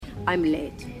I'm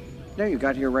late. No, you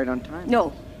got here right on time.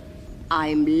 No,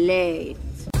 I'm late.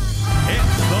 It's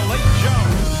The Late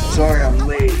Show. Sorry, I'm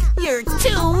late. You're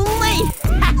too late.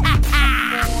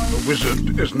 The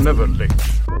wizard is never late.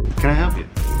 Can I help you?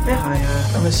 Yeah,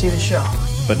 I'm gonna see the show.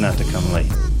 But not to come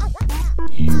late.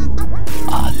 You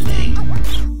are late.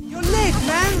 You're late,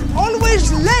 man.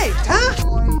 Always late, huh?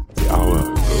 The hour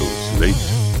grows late.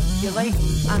 You're late.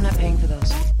 I'm not paying for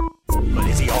those. But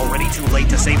is he already too late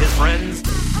to save his friends?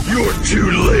 You're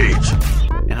too late.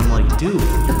 And I'm like, dude.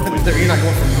 You're not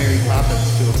going from Mary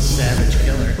Poppins to a savage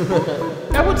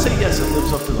killer. I would say yes, it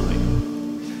lives up to the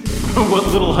hype. What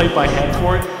little hype I had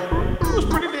for it was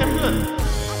pretty damn good.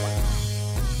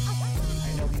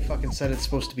 I know he fucking said it's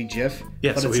supposed to be Jif,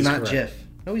 Yeah, but so it's he's not correct. Jif.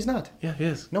 No, he's not. Yeah, he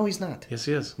is. No, he's not. Yes,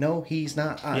 he is. No, he's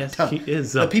not. Yes, Tom, he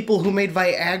is. The people who made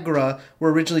Viagra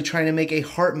were originally trying to make a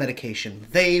heart medication.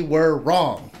 They were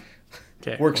wrong.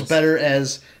 Okay, Works better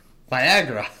as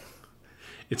Viagra.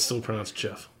 It's still pronounced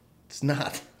Jeff. It's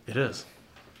not. It is.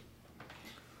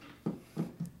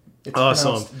 It's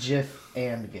Awesome. pronounced Jif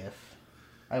and GIF.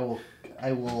 I will.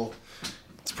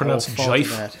 It's pronounced I will fault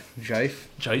Jife. that. Jife?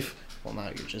 Jife. Well, now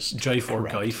you're just Jife or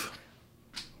correct. Gife.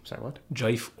 Sorry, what?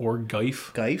 Jife or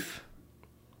Gife. Gife?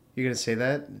 You're gonna say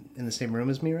that in the same room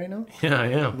as me right now? Yeah, I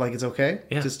am. Like it's okay?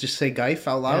 Yeah. Just say Gife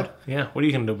out loud? Yeah. What are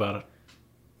you going to do about it?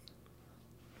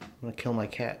 I'm gonna kill my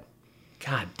cat.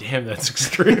 God damn, that's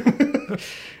extreme.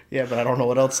 Yeah, but I don't know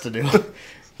what else to do.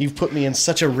 You've put me in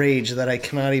such a rage that I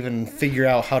cannot even figure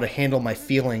out how to handle my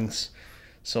feelings.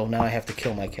 So now I have to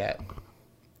kill my cat.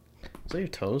 Is that your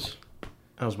toes?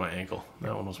 That was my ankle.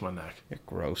 That one was my neck. You're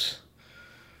gross.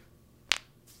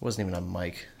 Wasn't even on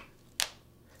mic.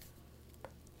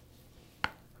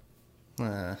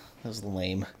 That was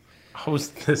lame. How was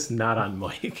this not on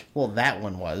mic? Well, that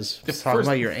one was. The Talking first-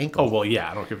 about your ankle. Oh, well, yeah,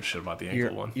 I don't give a shit about the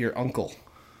ankle one. Your uncle.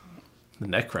 The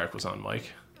neck crack was on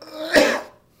mic.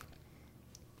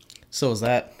 So was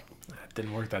that. That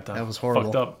didn't work that time. That was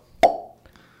horrible. Fucked up.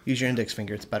 Use your index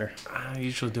finger. It's better. I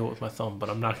usually do it with my thumb, but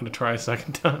I'm not going to try a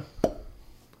second time.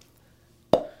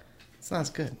 It's not as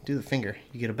good. Do the finger.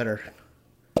 You get a better.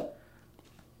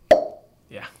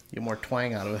 Yeah. You get more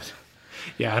twang out of it.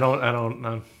 Yeah, I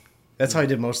don't. That's how I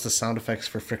did most of the sound effects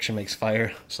for Friction Makes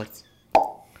Fire. It's like,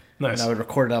 Nice. and I would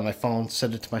record it on my phone,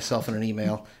 send it to myself in an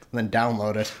email, and then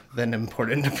download it, then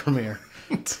import it into Premiere.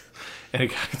 And it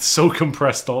got so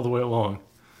compressed all the way along.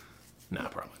 Nah,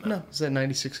 probably not. No, it was at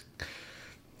 96.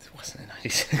 It wasn't at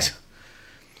 96.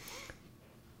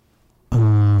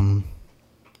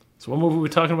 So what movie are we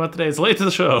talking about today? It's late to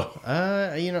the show.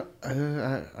 I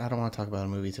don't want to talk about a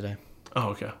movie today. Oh,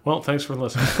 okay. Well, thanks for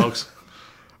listening, folks.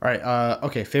 All right.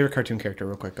 Okay. Favorite cartoon character,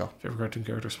 real quick. Go. All Favorite cartoon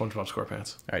character, SpongeBob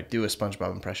SquarePants. right. Do a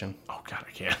SpongeBob impression. Oh, God,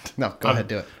 I can't. No, go ahead.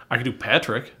 Do it. I can do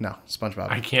Patrick. No, SpongeBob.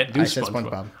 I can't do I said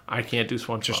SpongeBob. SpongeBob. I can't do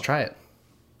SpongeBob. Just try it.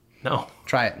 No.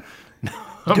 Try it.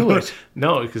 I'm Do gonna- it.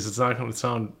 No, because it's not going to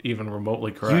sound even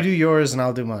remotely correct. You do yours, and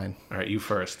I'll do mine. All right, you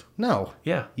first. No.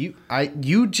 Yeah.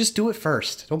 You just do it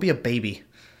first. Don't be a baby.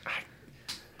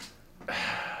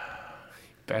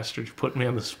 Bastard, you put me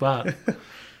on the spot.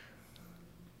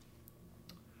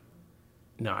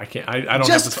 No, I can't. I don't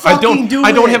Just have. I don't. fucking do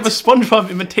I don't it. have a SpongeBob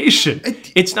imitation.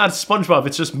 It's not SpongeBob.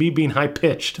 It's just me being high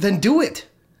pitched. Then do it.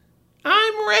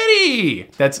 I'm ready.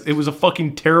 It was a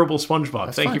fucking terrible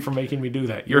SpongeBob. Thank fine. you for making me do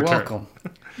that. Your You're turn.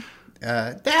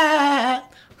 welcome.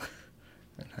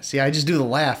 See, I just do the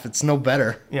laugh. It's no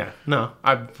better. Yeah. No,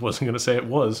 I wasn't gonna say it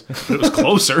was, but it was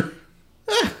closer.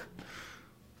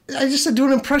 I just said do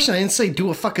an impression. I didn't say do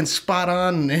a fucking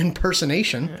spot-on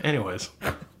impersonation. Anyways,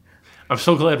 I'm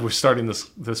so glad we're starting this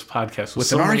podcast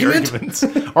with an so many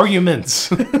argument? arguments.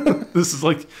 This is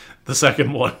like the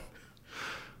second one.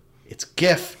 It's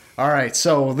GIF. All right,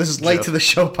 so this is Late GIF. to the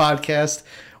Show podcast.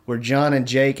 We're John and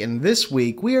Jake, and this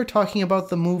week we are talking about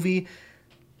the movie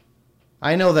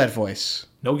I Know That Voice.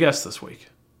 No guest this week.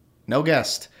 No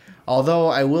guest. Although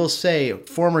I will say,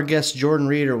 former guest Jordan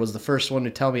Reeder was the first one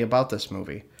to tell me about this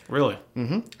movie. Really?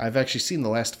 I've actually seen the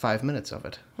last 5 minutes of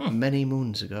it. Many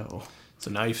moons ago. So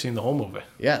now you've seen the whole movie.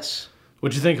 Yes.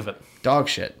 What'd you think of it? Dog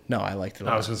shit. No, I liked it a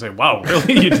I lot. was gonna say, wow,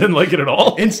 really? You didn't like it at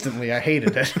all? Instantly, I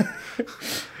hated it.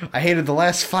 I hated the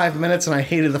last 5 minutes, and I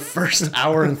hated the first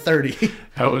hour and 30.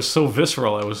 I was so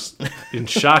visceral. I was in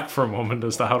shock for a moment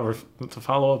as to how to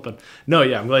follow up. But no,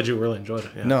 yeah, I'm glad you really enjoyed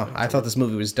it. Yeah, No, I thought this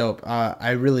movie was dope.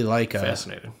 I really like...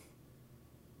 fascinating.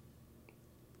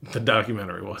 The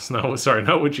documentary was. No, sorry,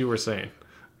 not what you were saying.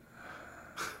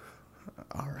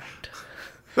 All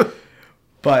right.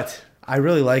 But I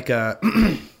really like...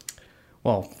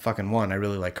 well, fucking one, I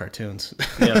really like cartoons.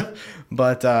 Yeah.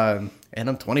 But... and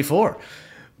I'm 24.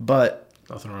 But...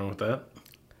 Nothing wrong with that.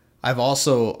 I've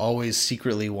also always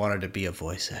secretly wanted to be a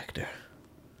voice actor.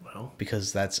 Well,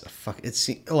 Because that's it's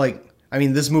like, I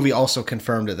mean, this movie also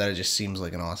confirmed it, that it just seems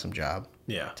like an awesome job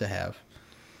yeah. to have.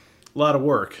 A lot of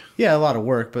work. Yeah, a lot of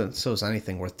work, but so is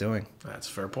anything worth doing. That's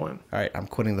a fair point. All right, I'm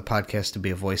quitting the podcast to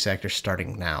be a voice actor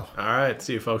starting now. All right.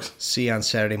 See you, folks. See you on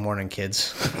Saturday morning,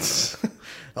 kids.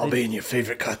 I'll be in your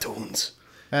favorite cartoons.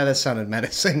 Ah, that sounded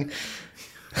menacing.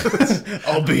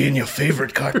 I'll be in your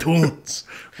favorite cartoons.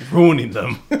 Ruining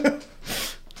them.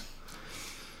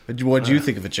 What do you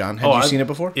think of it, John? Had you seen it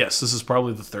before? Yes. This is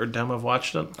probably the third time I've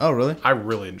watched it. Oh, really? I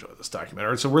really enjoy this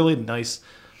documentary. It's a really nice,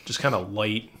 just kind of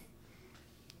light,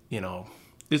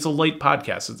 it's a light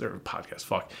podcast.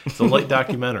 It's a light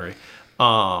documentary.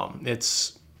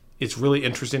 It's really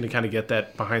interesting to kind of get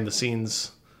that behind the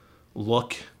scenes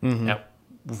look at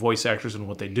voice actors and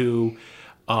what they do.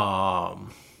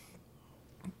 And,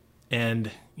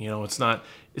 it's not,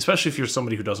 especially if you're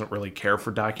somebody who doesn't really care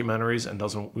for documentaries and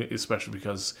especially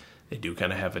because they do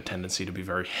kind of have a tendency to be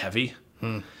very heavy.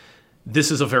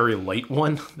 This is a very light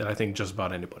one that I think just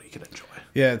about anybody can enjoy.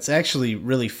 Yeah, it's actually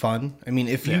really fun. I mean,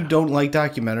 if you don't like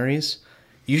documentaries,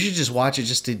 you should just watch it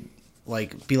just to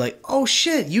be like, oh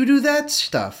shit, you do that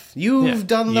stuff. You've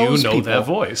done those people. That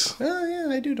voice. Oh yeah,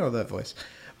 I do know that voice.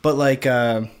 But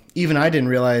even I didn't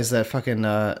realize that fucking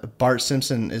Bart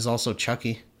Simpson is also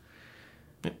Chucky.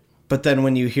 But then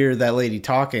when you hear that lady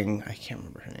talking, I can't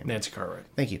remember her name. Nancy Cartwright.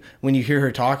 Thank you. When you hear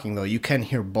her talking, though, you can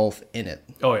hear both in it.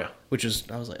 Oh, yeah.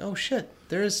 I was like, oh shit,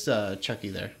 there is Chucky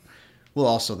there. Well,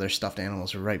 also their stuffed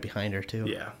animals are right behind her too.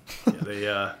 Yeah.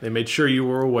 They made sure you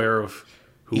were aware of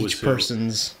who Each was who.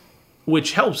 person's.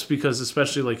 Which helps because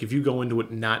especially if you go into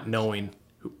it not knowing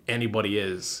who anybody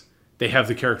is, they have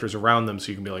the characters around them, so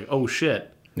you can be like, oh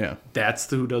shit, Yeah. that's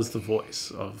who does the voice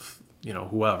of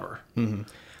whoever. Mm-hmm.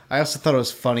 I also thought it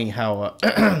was funny how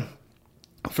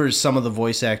for some of the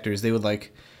voice actors, they would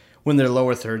when their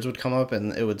lower thirds would come up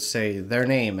and it would say their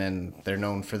name and they're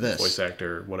known for this. Voice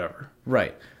actor, whatever.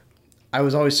 Right. I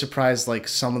was always surprised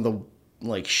some of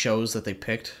the shows that they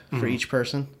picked for each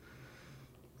person.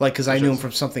 Because I knew him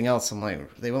from something else. I'm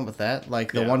like, they went with that?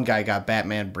 The one guy got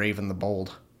Batman Brave and the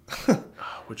Bold.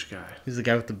 Which guy? He's the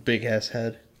guy with the big ass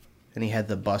head. And he had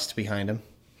the bust behind him.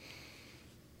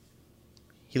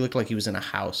 He looked like he was in a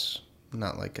house,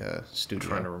 not like a studio. I'm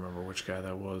trying to remember which guy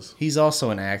that was. He's also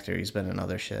an actor. He's been in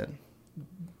other shit.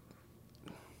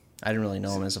 I didn't really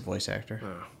know him as a voice actor.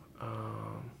 I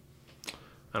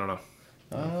don't know.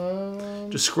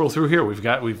 Just scroll through here. We've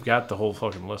got the whole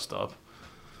fucking list up.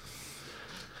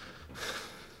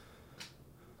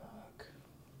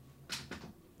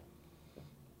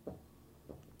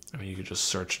 I mean, you could just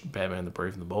search Batman the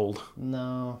Brave and the Bold.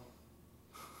 No.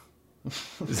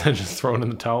 Is that just thrown in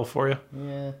the towel for you?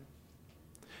 Yeah.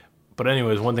 But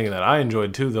anyways, one thing that I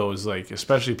enjoyed too, though, is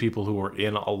especially people who were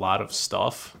in a lot of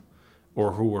stuff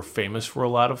or who were famous for a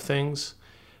lot of things,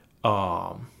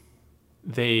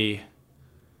 they,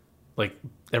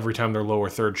 every time their lower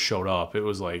third showed up, it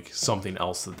was something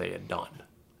else that they had done.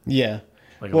 Yeah.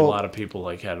 A lot of people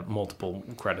had multiple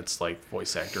credits,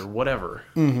 voice actor, whatever.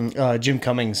 Mm-hmm. Jim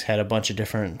Cummings had a bunch of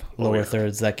different lower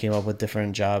thirds that came up with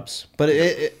different jobs. But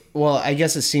I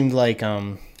guess it seemed like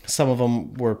some of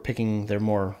them were picking their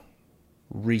more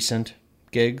recent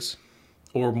gigs.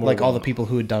 Or more all the people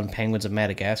who had done Penguins of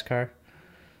Madagascar.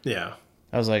 Yeah.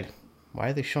 I was like, why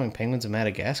are they showing Penguins of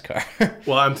Madagascar?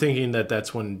 Well, I'm thinking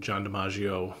that's when John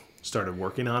DiMaggio started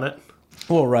working on it.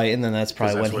 Well, right, and then that's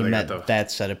probably when he met the...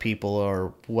 that set of people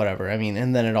or whatever. I mean,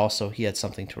 and then he had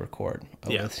something to record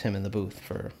with him in the booth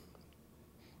for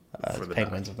the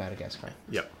Penguins of Madagascar.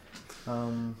 Yep.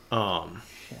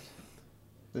 Shit.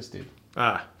 This dude.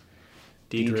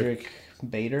 Diedrich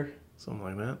Bader. Something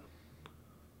like that.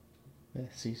 Yeah,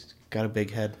 he's got a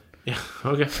big head. Yeah,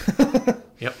 okay.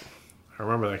 Yep. I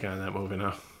remember that guy in that movie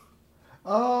now.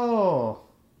 Oh.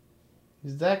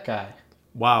 He's that guy.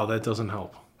 Wow, that doesn't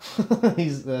help.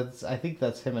 I think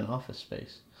that's him in Office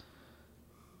Space.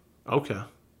 Okay.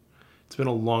 It's been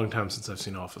a long time since I've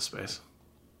seen Office Space.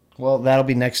 Well, that'll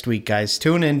be next week, guys.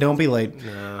 Tune in. Don't be late.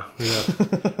 Nah,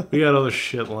 we got other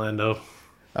shit lined up.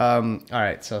 All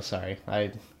right. So sorry.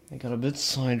 I got a bit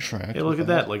sidetracked. Hey, look at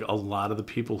that. A lot of the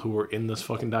people who were in this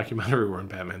fucking documentary were in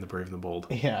Batman the Brave and the Bold.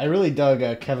 Yeah, I really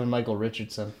dug Kevin Michael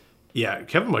Richardson. Yeah,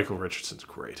 Kevin Michael Richardson's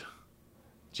great.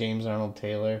 James Arnold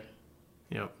Taylor.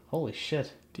 Yep. Holy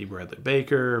shit. D. Bradley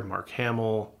Baker, Mark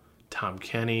Hamill, Tom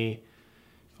Kenny.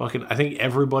 I think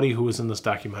everybody who was in this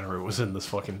documentary was in this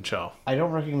fucking show. I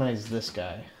don't recognize this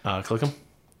guy. Click him.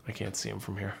 I can't see him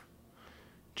from here.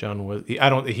 John was.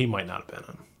 He might not have been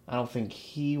in. I don't think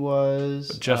he was.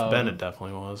 But Jeff Bennett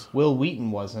definitely was. Will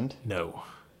Wheaton wasn't. No.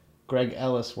 Greg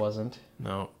Ellis wasn't.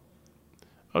 No.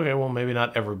 Okay, well, maybe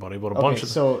not everybody, but a bunch of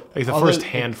so like the other- first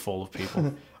handful of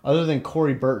people. Other than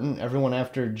Corey Burton, everyone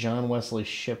after John Wesley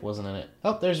Shipp wasn't in it.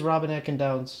 Oh, there's Robin Atkin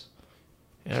Downs.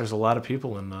 Yeah, there's a lot of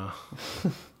people in.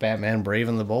 Batman Brave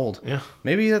and the Bold. Yeah.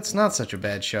 Maybe that's not such a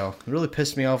bad show. It really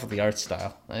pissed me off with the art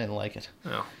style. I didn't like it.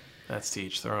 Well, that's to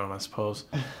each their own, I suppose.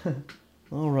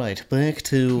 All right, back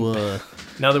to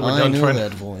Now that we're I done Knew trying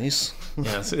That to. Voice.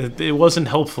 Yes, it wasn't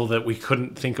helpful that we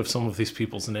couldn't think of some of these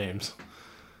people's names,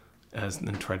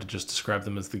 and tried to just describe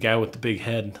them as the guy with the big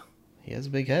head. He has a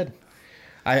big head.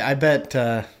 I bet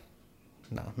no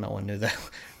one knew that.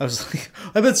 I was like,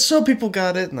 I bet some people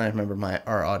got it, and I remember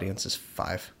our audience is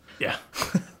 5. Yeah,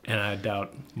 and I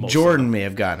doubt most Jordan of may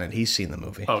have gotten it. He's seen the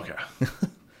movie them. Okay.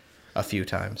 a few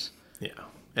times. Yeah,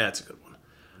 that's a good one.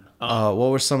 What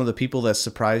were some of the people that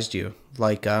surprised you?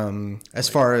 Like, as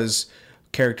far as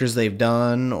characters they've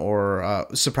done, or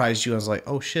surprised you? I was like,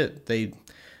 oh shit,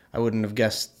 I wouldn't have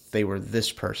guessed they were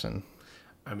this person.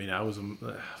 I mean,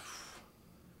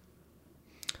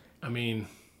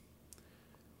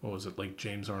 what was it? Like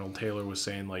James Arnold Taylor was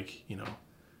saying, like, you know,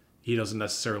 he doesn't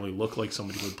necessarily look like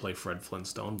somebody who would play Fred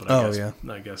Flintstone, but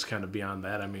I guess kind of beyond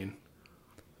that, I mean,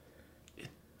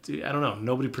 I don't know.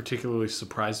 Nobody particularly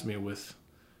surprised me with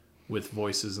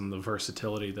voices and the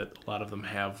versatility that a lot of them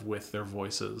have with their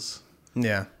voices.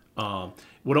 Yeah.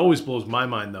 What always blows my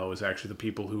mind, though, is actually the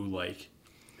people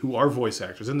who are voice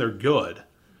actors, and they're good,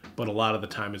 but a lot of the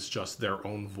time it's just their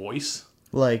own voice.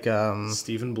 Like,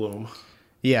 Stephen Bloom.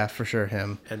 yeah, for sure,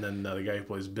 him. And then the guy who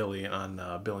plays Billy on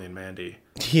Billy and Mandy.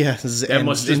 Yeah, and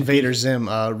must just Invader Zim,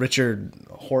 Richard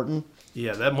Horton.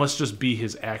 Yeah, that must just be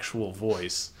his actual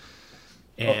voice.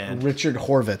 And Richard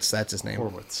Horvitz, that's his name.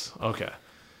 Horowitz. Okay.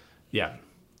 Yeah.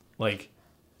 Like,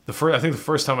 I think the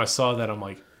first time I saw that, I'm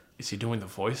like, is he doing the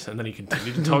voice? And then he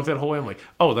continued to talk that whole way. I'm like,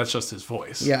 oh, that's just his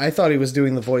voice. Yeah, I thought he was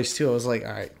doing the voice too. I was like,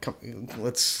 all right,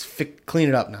 let's clean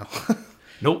it up now.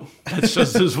 Nope, that's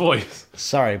just his voice.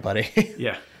 Sorry, buddy.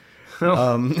 Yeah.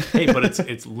 Hey, but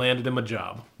it's landed him a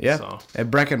job. Yeah. So.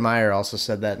 And Breckin Meyer also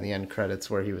said that in the end credits,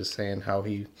 where he was saying how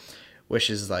he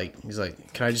wishes, like, he's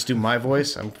like, can I just do my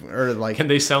voice? Can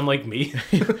they sound like me?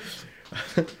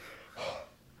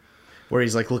 Where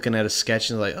he's like looking at a sketch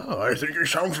and like, oh, I think he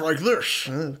sounds like this.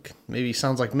 Maybe he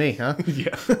sounds like me, huh?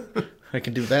 Yeah. I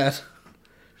can do that.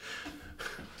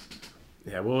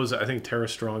 Yeah, what was it? I think Tara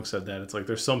Strong said that. It's like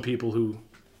there's some people who,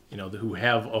 you know, who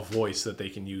have a voice that they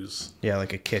can use. Yeah,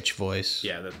 like a kitsch voice.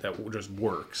 Yeah, that just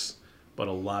works. But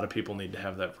a lot of people need to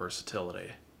have that versatility.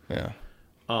 Yeah.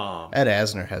 Ed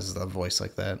Asner has the voice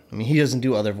like that. I mean, he doesn't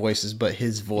do other voices, but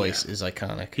his voice is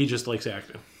iconic. He just likes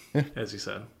acting, as he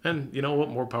said. And you know what?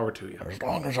 More power to you. As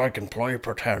long as I can play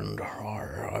pretend,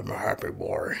 I'm a happy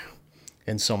boy.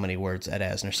 In so many words, Ed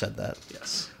Asner said that.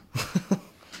 Yes.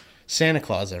 Santa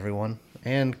Claus, everyone.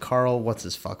 And Carl, what's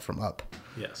his fuck from Up?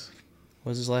 Yes.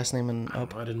 What's his last name in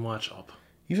Up? I didn't watch Up.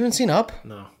 You haven't seen Up?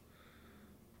 No.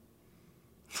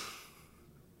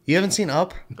 You haven't seen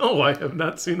Up? No, I have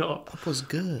not seen Up. Up was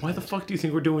good. Why the fuck do you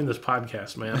think we're doing this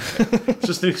podcast, man? It's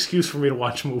just an excuse for me to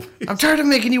watch movies. I'm tired of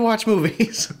making you watch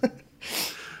movies.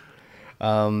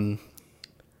 But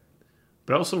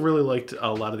I also really liked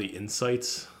a lot of the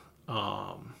insights.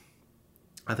 I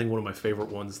think one of my favorite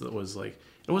ones that was like,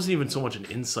 it wasn't even so much an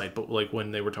insight, but like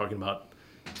when they were talking about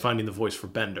finding the voice for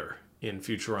Bender in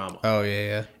Futurama. Oh,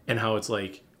 yeah. And how it's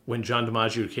like when John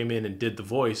DiMaggio came in and did the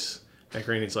voice, Matt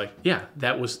Groening's like, yeah,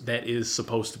 that is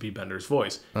supposed to be Bender's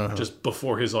voice. Just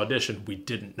before his audition, we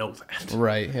didn't know that.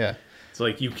 Right, yeah. It's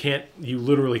like you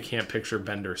literally can't picture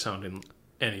Bender sounding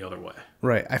any other way.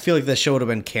 Right. I feel like that show would have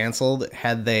been canceled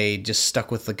had they just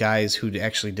stuck with the guys who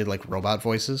actually did like robot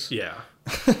voices. Yeah.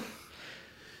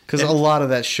 Because a lot of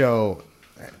that show,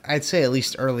 I'd say at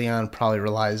least early on, probably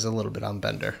relies a little bit on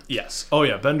Bender. Yes. Oh,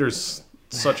 yeah. Bender's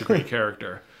such a great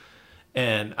character.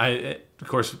 And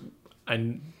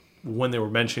when they were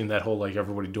mentioning that whole, like,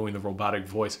 everybody doing the robotic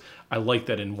voice, I like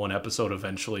that in one episode,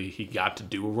 eventually, he got to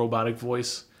do a robotic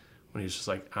voice. When he was just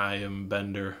like, I am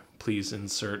Bender, please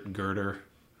insert girder.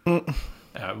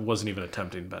 Wasn't even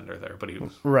attempting Bender there, but he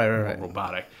was right.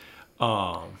 robotic.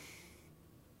 Oh,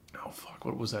 fuck.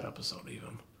 What was that episode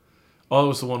even? Oh, it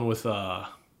was the one with the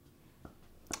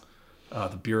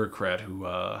bureaucrat who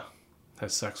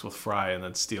has sex with Fry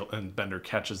and Bender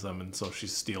catches them, and so she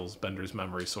steals Bender's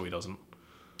memory so he doesn't,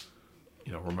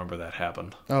 remember that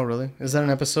happened. Oh, really? Is that an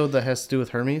episode that has to do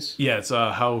with Hermes? Yeah, it's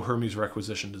how Hermes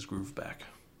requisitioned his groove back.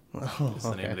 Oh, is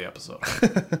the name of the episode.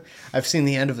 I've seen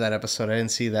the end of that episode. I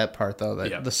didn't see that part, though.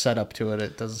 The setup to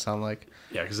it doesn't sound like...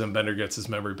 Yeah, because then Bender gets his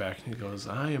memory back, and he goes,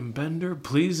 I am Bender,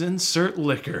 please insert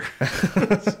liquor.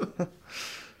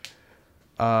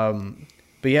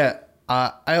 But yeah,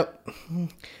 I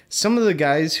some of the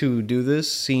guys who do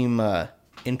this seem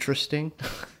interesting.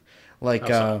 Like,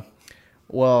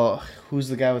 well, who's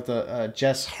the guy with the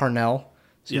Jess Harnell?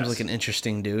 Seems like an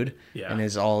interesting dude. Yeah. And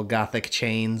his all gothic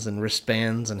chains and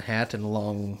wristbands and hat and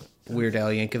long Weird Al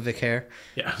Yankovic hair.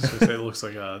 Yeah, I was gonna say it looks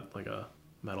like a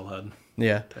metalhead.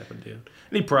 Yeah. Type of dude,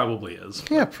 and he probably is.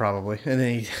 Yeah, probably. And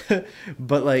then he,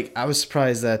 but like, I was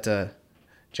surprised that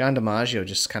John DiMaggio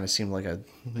just kind of seemed like a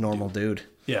normal dude.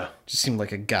 Yeah, Just seemed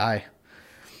like a guy.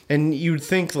 And you'd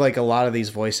think like a lot of these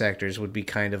voice actors would be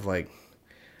kind of like,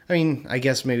 I mean, I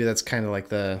guess maybe that's kind of like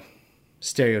the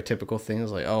stereotypical thing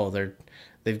is like, oh,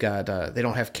 they've got they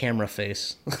don't have camera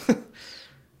face.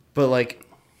 But like,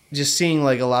 just seeing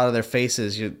like a lot of their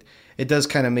faces, it does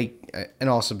kind of make, and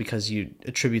also because you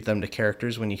attribute them to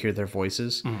characters when you hear their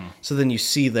voices. Mm-hmm. So then you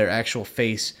see their actual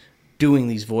face doing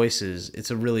these voices.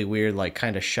 It's a really weird, like,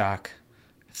 kind of shock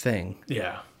thing.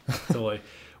 Yeah. So like,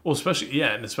 well, especially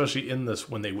in this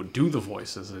when they would do the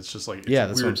voices, it's just like it's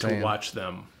that's weird what I'm saying. to watch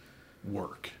them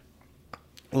work.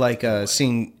 Like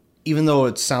seeing, even though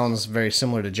it sounds very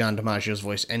similar to John DiMaggio's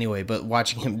voice anyway, but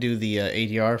watching him do the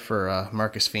ADR for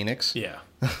Marcus Phoenix. Yeah.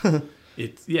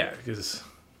 Because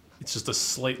it's just a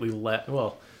slightly less.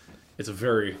 Well, it's a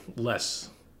very less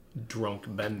drunk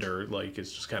Bender. Like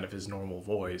it's just kind of his normal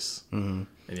voice. Mm-hmm.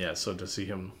 And yeah, so to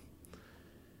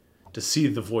see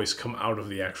the voice come out of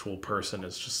the actual person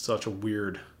is just such a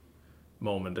weird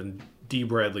moment. And D.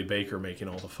 Bradley Baker making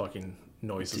all the fucking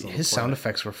noises. His sound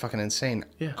effects were fucking insane.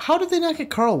 Yeah. How did they not get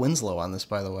Carl Winslow on this,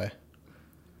 by the way?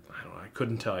 I don't know. I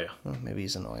couldn't tell you. Well, maybe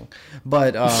he's annoying.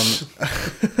 But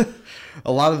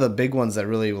a lot of the big ones that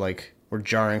really like were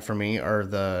jarring for me are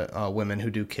the women who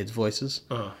do kids' voices.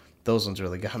 Uh-huh. Those ones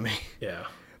really got me. Yeah.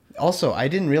 Also, I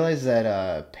didn't realize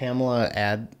that Pamela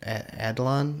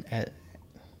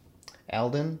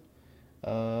Alden.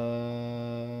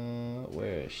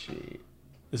 Where is she?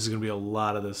 This is gonna be a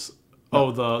lot of this.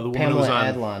 Oh, the woman Pamela who was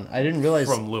on Adlon. I didn't realize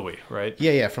from Louie, right?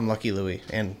 Yeah, from Lucky Louie,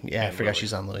 and I forgot Louie.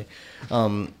 she's on Louie.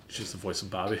 She's the voice of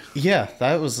Bobby. Yeah,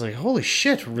 that was like, holy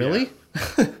shit, really?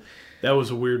 Yeah. That was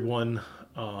a weird one.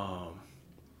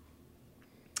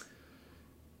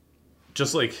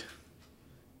 Just like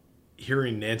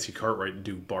hearing Nancy Cartwright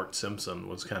do Bart Simpson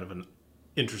was kind of an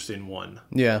interesting one.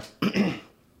 Yeah.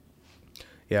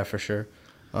 Yeah, for sure.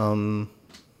 But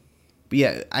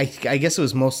yeah, I guess it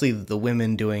was mostly the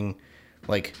women doing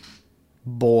like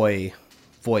boy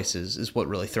voices is what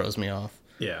really throws me off.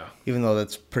 Yeah. Even though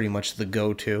that's pretty much the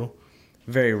go-to.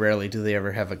 Very rarely do they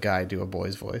ever have a guy do a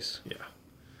boy's voice. Yeah.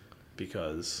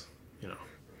 Because,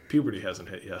 puberty hasn't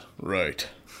hit yet. Right.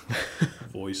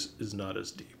 Voice is not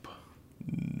as deep.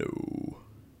 No.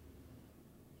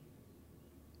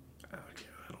 Okay,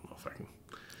 I don't know if I can.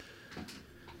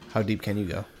 How deep can you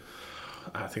go?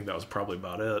 I think that was probably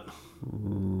about it.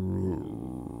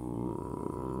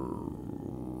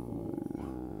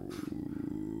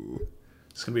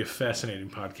 It's going to be a fascinating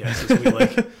podcast as we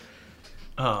like.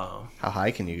 How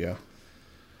high can you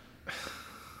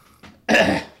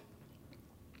go?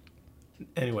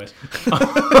 Anyways.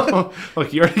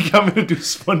 Look, you already got me to do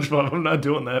SpongeBob. I'm not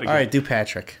doing that again. All right, do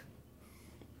Patrick.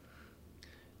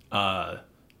 What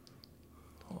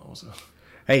was it?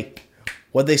 Hey,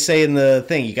 what'd they say in the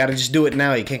thing? You got to just do it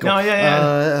now. You can't go. No,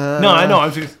 yeah. No, I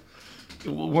know.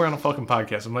 We're on a fucking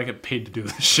podcast. I'm not getting paid to do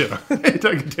this shit. I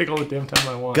can take all the damn time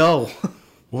I want. Go.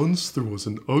 Once there was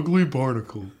an ugly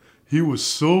barnacle. He was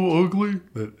so ugly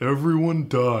that everyone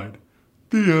died.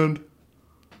 The end.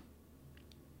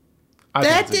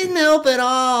 That didn't help at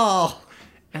all.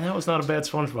 And that was not a bad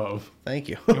SpongeBob. Thank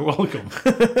you. You're welcome.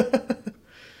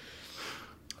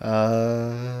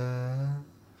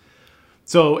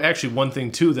 So actually, one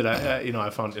thing too that I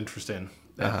found interesting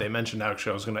that they mentioned.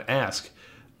 Actually, I was going to ask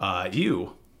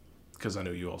you because I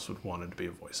knew you also wanted to be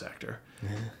a voice actor.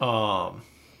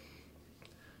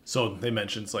 So they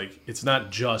mentioned it's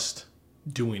not just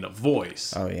doing a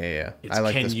voice. Oh yeah. It's I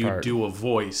like can this you part. do a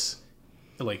voice?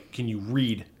 Like, can you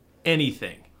read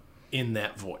anything in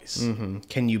that voice? Mm-hmm.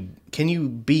 Can you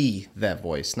be that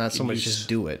voice? Not so much just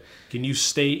do it. Can you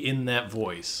stay in that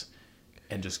voice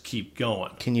and just keep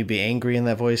going? Can you be angry in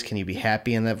that voice? Can you be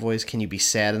happy in that voice? Can you be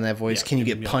sad in that voice? Yeah, can you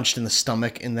get punched in the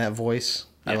stomach in that voice?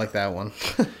 Yeah. I like that one.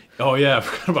 Oh yeah, I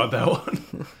forgot about that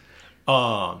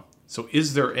one. So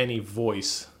is there any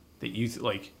voice that you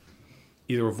like,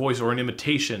 either a voice or an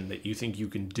imitation that you think you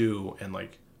can do and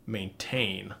like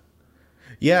maintain?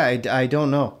 Yeah, I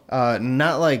don't know.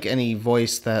 Not like any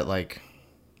voice that like.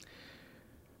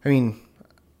 I mean,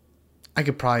 I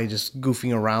could probably just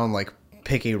goofing around like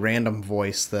pick a random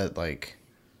voice that like.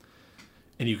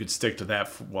 and you could stick to that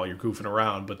while you're goofing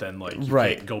around, but then like you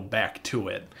Right. can't go back to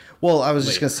it. Well, I was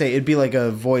just later. gonna say it'd be like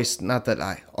a voice, not that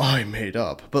I made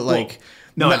up, but like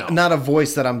no, I know. not a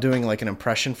voice that I'm doing like an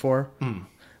impression for.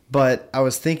 But I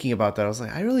was thinking about that. I was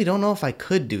like, I really don't know if I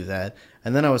could do that.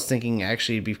 And then I was thinking,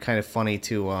 actually, it'd be kind of funny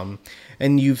to,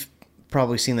 and you've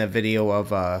probably seen that video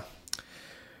of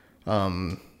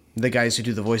the guys who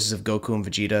do the voices of Goku and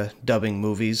Vegeta dubbing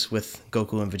movies with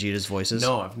Goku and Vegeta's voices.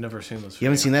 No, I've never seen this. You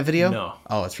haven't seen that video? No.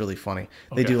 Oh, it's really funny.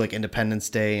 They Okay. do like Independence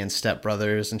Day and Step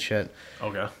Brothers and shit.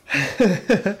 Okay.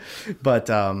 But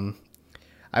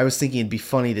I was thinking it'd be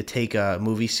funny to take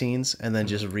movie scenes and then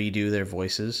just redo their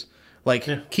voices.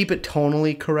 Like, keep it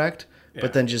tonally correct,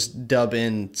 but then just dub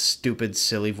in stupid,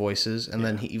 silly voices and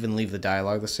then even leave the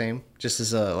dialogue the same. Just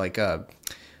as a, like,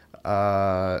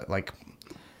 not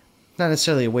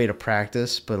necessarily a way to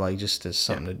practice, but, like, just as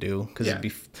something to do. Because it'd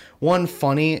be, one,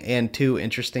 funny, and two,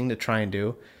 interesting to try and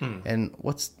do. And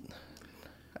what's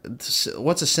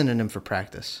a synonym for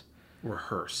practice?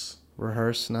 Rehearse.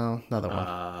 Rehearse? No, another one.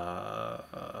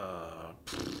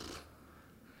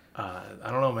 I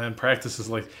don't know, man. Practice is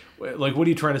like what are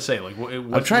you trying to say? Like,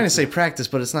 I'm trying to say practice,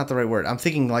 but it's not the right word. I'm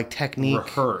thinking like technique.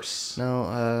 rehearse.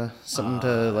 No, something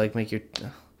to like make your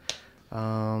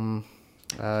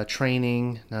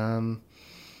training. God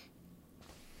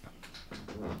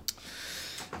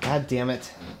damn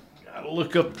it. Gotta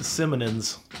look up the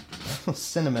synonyms.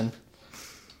 Cinnamon.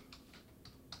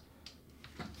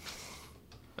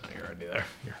 Oh, you're already there.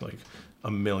 You're like a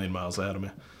million miles ahead of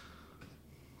me.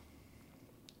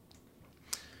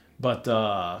 But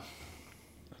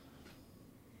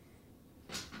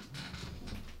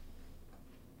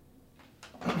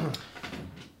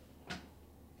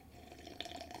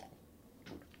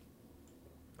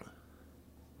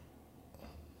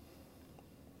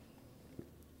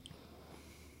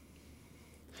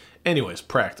anyways,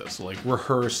 practice, like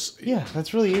rehearse. Yeah,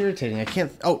 that's really irritating. I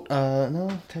can't. Oh, no,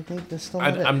 technique. That's still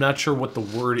not it. I'm not sure what the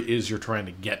word is you're trying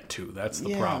to get to. That's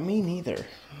the problem. Me neither.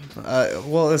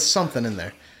 Well, there's something in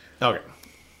there. Okay.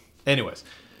 Anyways,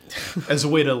 as a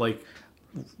way to like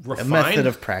refine A method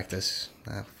of practice.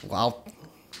 Well,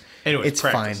 anyways, it's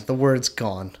practice. fine. The word's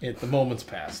gone. The moment's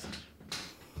passed.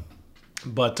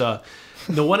 But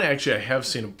the one actually I have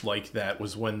seen like that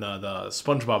was when the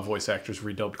SpongeBob voice actors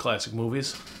redubbed classic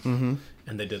movies. Mm-hmm.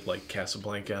 And they did like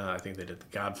Casablanca. I think they did The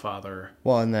Godfather.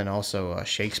 Well, and then also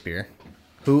Shakespeare.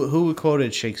 Who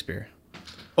quoted Shakespeare?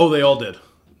 Oh, they all did.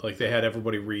 Like they had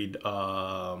everybody read.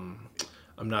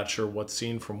 I'm not sure what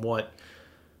scene from what,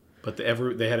 but they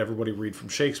had everybody read from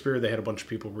Shakespeare. They had a bunch of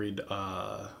people read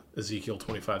Ezekiel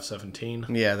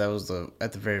 25:17. Yeah, that was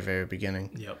at the very, very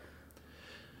beginning. Yep.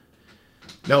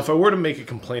 Now, if I were to make a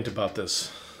complaint about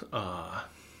this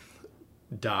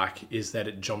doc, is that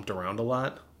it jumped around a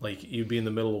lot. Like, you'd be in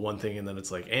the middle of one thing, and then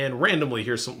it's like, and randomly,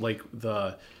 here's some, like,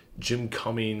 the Jim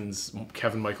Cummings,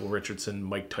 Kevin Michael Richardson,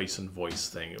 Mike Tyson voice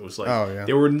thing. It was like,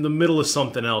 they were in the middle of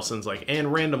something else, and it's like,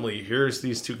 and randomly, here's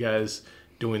these two guys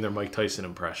doing their Mike Tyson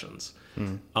impressions.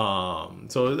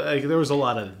 So, like, there was a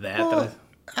lot of that. Well,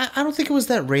 I don't think it was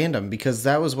that random, because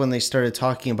that was when they started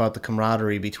talking about the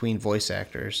camaraderie between voice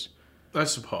actors. I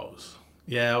suppose.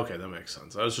 Yeah, okay, that makes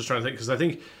sense. I was just trying to think, because I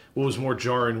think what was more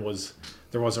jarring was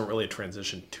there wasn't really a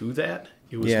transition to that.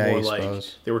 It was more like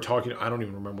suppose. they were talking, I don't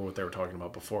even remember what they were talking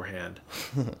about beforehand.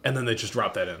 And then they just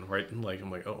dropped that in, right? And like,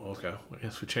 I'm like, oh, okay, I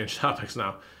guess we changed topics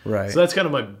now. Right. So that's kind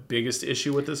of my biggest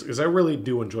issue with this, because I really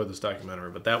do enjoy this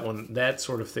documentary, but that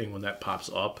sort of thing, when that pops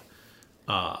up.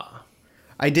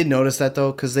 I did notice that,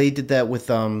 though, because they did that with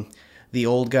the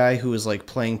old guy who was, like,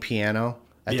 playing piano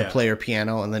at the player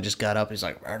piano and then just got up. He's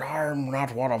like, and I'm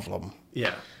not one of them.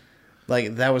 Yeah.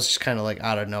 Like, that was just kind of, like,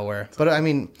 out of nowhere. But, I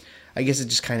mean, I guess it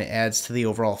just kind of adds to the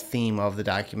overall theme of the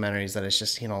documentaries that it's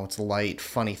just, it's a light,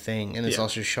 funny thing. And it's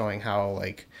also showing how,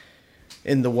 like,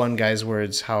 in the one guy's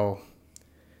words, how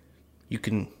you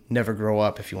can never grow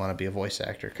up if you want to be a voice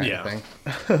actor kind of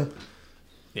thing.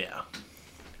 Yeah.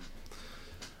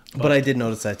 But I did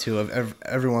notice that, too.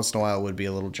 Every once in a while it would be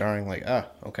a little jarring, like,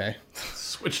 okay.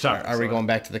 Switch topics. Are we going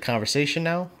back to the conversation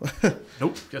now?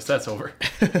 Nope. Guess that's over.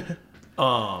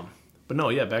 But no,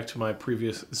 yeah, back to my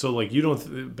previous. So, like, you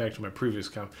don't. Back to my previous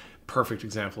perfect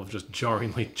example of just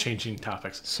jarringly changing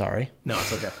topics. Sorry. No,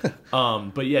 it's okay.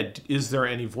 But yeah, is there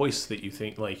any voice that you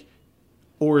think, like,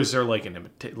 or is there like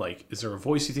is there a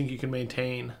voice you think you can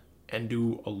maintain and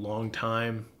do a long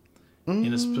time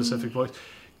in a specific voice?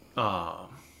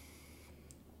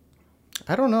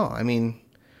 I don't know. I mean,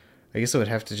 I guess I would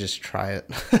have to just try it.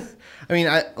 I mean,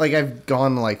 I've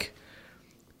gone like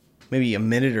maybe a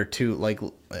minute or two, like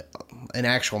an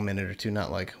actual minute or two,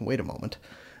 not like, wait a moment.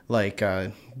 like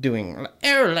doing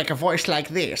like a voice like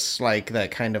this, like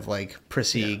that kind of like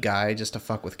prissy guy just to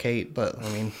fuck with Kate. But I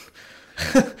mean,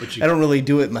 I don't really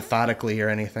do it methodically or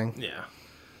anything. Yeah,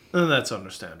 and that's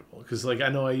understandable because like I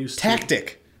know I used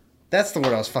Tactic. That's the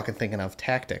word I was fucking thinking of.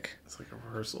 Tactic. It's like a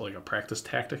rehearsal, like a practice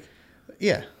tactic.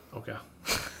 Yeah. Okay.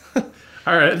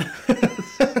 All right.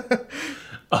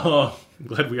 I'm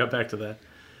glad we got back to that.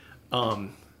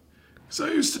 So I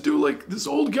used to do like this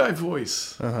old guy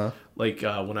voice. Like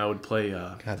when I would play.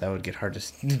 God, that would get hard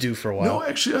to do for a while. No,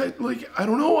 actually, I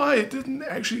don't know why it didn't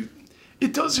actually.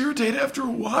 It does irritate after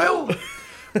a while,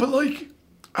 but like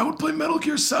I would play Metal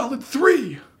Gear Solid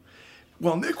 3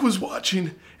 while Nick was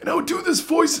watching, and I would do this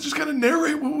voice and just kind of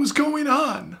narrate what was going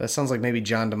on. That sounds like maybe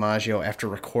John DiMaggio after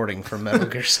recording for Metal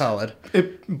Gear Solid.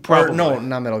 It probably. Or, no,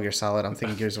 not Metal Gear Solid. I'm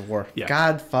thinking Gears of War. Yeah.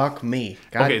 God fuck me.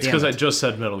 God Okay, it's damn because it. I just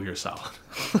said Metal Gear Solid.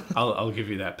 I'll give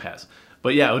you that pass.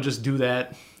 But yeah, I would just do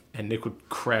that, and Nick would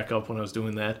crack up when I was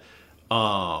doing that.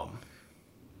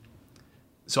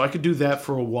 So I could do that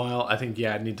for a while. I think,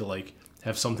 yeah, I'd need to like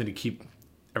have something to keep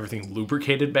everything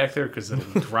lubricated back there because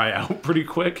it'll dry out pretty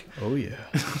quick. Oh, yeah.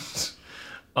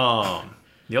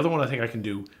 The other one I think I can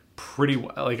do pretty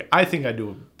well. Like, I think I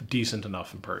do a decent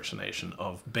enough impersonation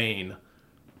of Bane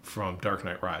from Dark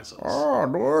Knight Rises. Oh,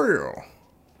 do you?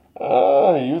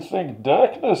 Ah, you think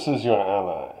darkness is your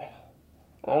ally?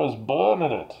 I was born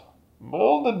in it,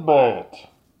 molded by it.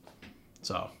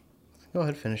 So, Go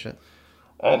ahead, finish it.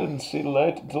 I didn't see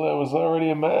light until I was already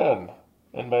a man,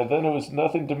 and by then it was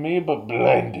nothing to me but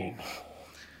blinding.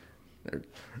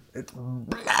 It's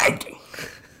blinding.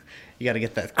 You got to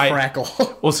get that crackle.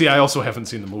 well, see, I also haven't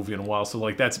seen the movie in a while, so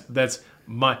like that's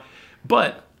my.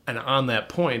 But and on that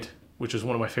point, which is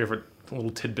one of my favorite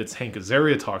little tidbits Hank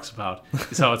Azaria talks about,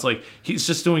 is how it's like he's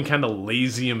just doing kind of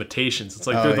lazy imitations. It's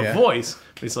like they're the voice.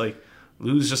 But he's like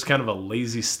Lou's just kind of a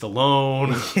lazy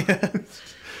Stallone.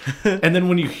 And then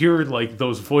when you hear like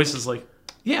those voices, like,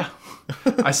 yeah,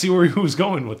 I see where he was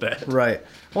going with that. Right.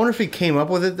 I wonder if he came up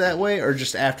with it that way, or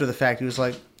just after the fact he was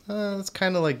like, it's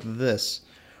kind of like this.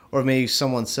 Or maybe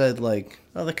someone said like,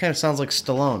 oh, that kind of sounds like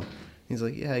Stallone. He's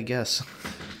like, yeah, I guess.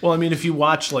 Well, I mean, if you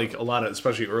watch like a lot of,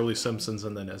 especially early Simpsons,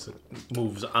 and then as it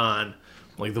moves on,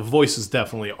 like the voices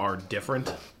definitely are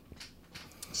different,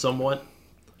 somewhat.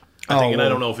 I think, and I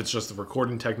don't know if it's just the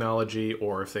recording technology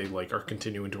or if they like are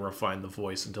continuing to refine the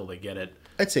voice until they get it.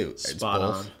 I'd say spot it's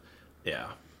both. on. Yeah,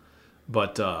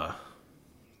 but but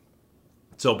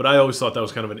I always thought that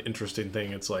was kind of an interesting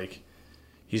thing. It's like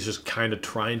he's just kind of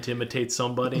trying to imitate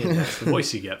somebody, and that's the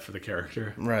voice you get for the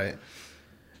character. Right.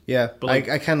 Yeah, But like,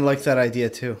 I kind of like that idea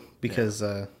too because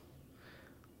I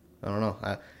don't know.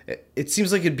 It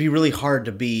seems like it'd be really hard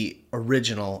to be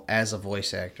original as a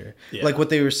voice actor. Yeah. Like what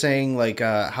they were saying, like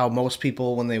how most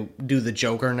people when they do the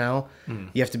Joker now,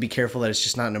 you have to be careful that it's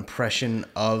just not an impression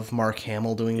of Mark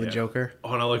Hamill doing the Joker.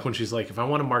 Oh, and I like when she's like, if I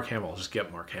want a Mark Hamill, I'll just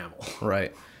get Mark Hamill.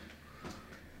 Right.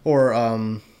 Or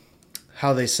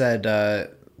how they said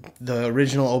the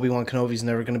original Obi-Wan Kenobi's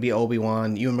never going to be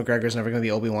Obi-Wan. Ewan McGregor's never going to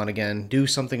be Obi-Wan again. Do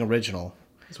something original.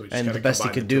 So and the best he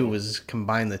could do was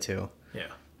combine the two.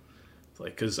 Yeah. It's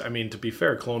like, because, I mean, to be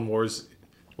fair, Clone Wars...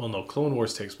 Well, no, Clone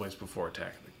Wars takes place before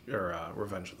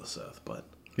Revenge of the Sith, but...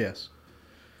 Yes.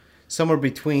 Somewhere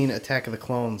between Attack of the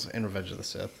Clones and Revenge of the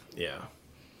Sith. Yeah.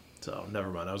 So, never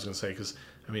mind. I was going to say, because,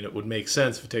 I mean, it would make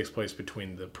sense if it takes place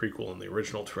between the prequel and the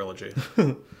original trilogy.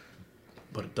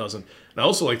 But it doesn't. And I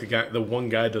also like the one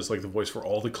guy does like the voice for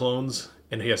all the clones,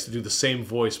 and he has to do the same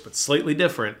voice, but slightly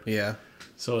different. Yeah.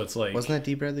 So it's like... Wasn't that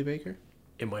D. Bradley Baker?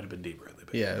 It might have been D. Bradley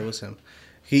Baker. Yeah, it was him.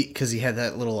 Because he had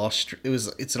that little...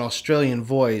 It's an Australian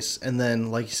voice, and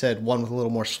then, like you said, one with a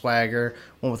little more swagger,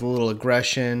 one with a little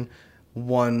aggression,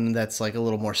 one that's like a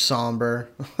little more somber.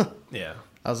 Yeah.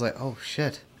 I was like, oh,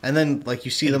 shit. And then, like,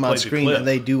 you see them on screen, and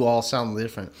they do all sound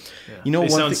different. Yeah. You know, they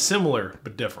sound similar,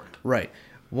 but different. Right.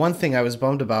 One thing I was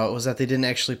bummed about was that they didn't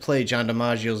actually play John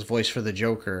DiMaggio's voice for the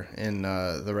Joker in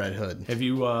The Red Hood. Have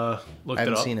you looked it up? I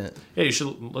haven't seen it. Yeah, you should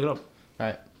look it up. All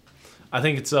right. I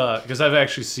think it's because I've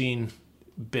actually seen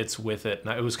bits with it,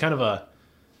 and it was kind of it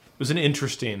was an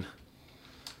interesting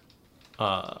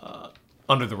Under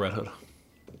the Red Hood.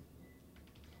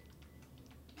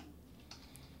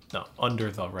 No,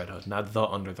 Under the Red Hood, not the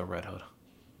Under the Red Hood.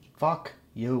 Fuck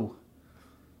you.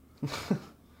 Okay,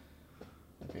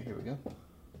 here we go.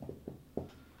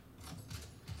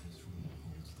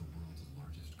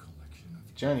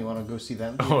 John, you want to go see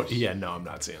that? Oh, yeah, no, I'm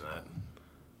not seeing that.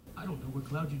 I don't know what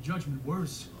clouds your judgment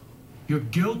worse. Your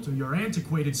guilt or your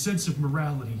antiquated sense of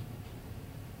morality.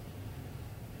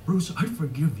 Bruce, I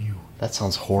forgive you. That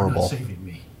sounds For horrible. not saving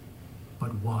me.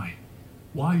 But why?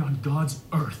 Why on God's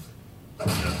earth?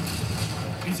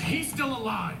 Is he still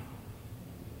alive?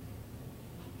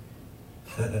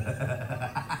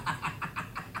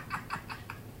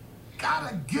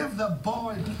 Gotta give the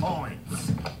boy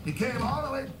points. He came all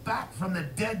the way back from the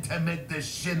dead to make this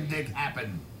shindig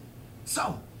happen.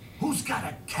 So, who's got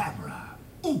a camera?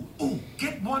 Ooh,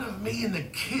 get one of me and the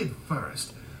kid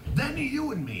first. Then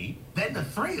you and me, then the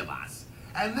three of us.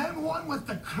 And then one with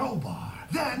the crowbar.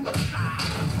 Then...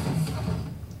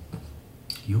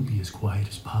 You'll be as quiet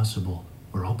as possible,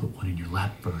 or I'll put one in your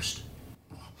lap first.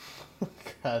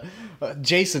 God.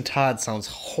 Jason Todd sounds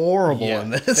horrible in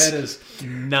this. That is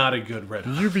not a good Red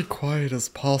Hot. You be quiet as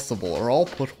possible, or I'll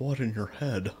put one in your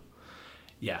head.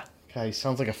 Yeah. God, he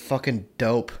sounds like a fucking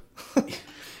dope.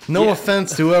 No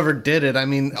offense to whoever did it. I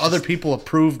mean, other people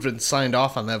approved and signed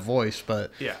off on that voice,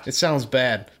 but it sounds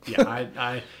bad. Yeah,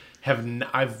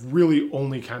 I've really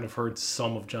only kind of heard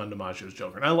some of John DiMaggio's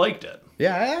Joker, and I liked it.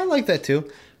 Yeah, I like that too.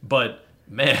 But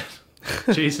man,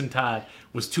 Jason Todd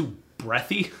was too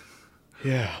breathy.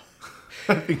 Yeah,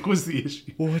 I think was the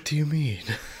issue. What do you mean?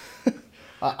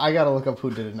 I gotta look up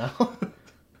who did it now.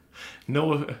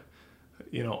 No,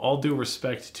 all due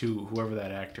respect to whoever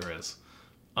that actor is.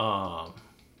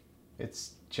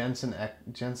 It's Jensen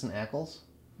Ackles.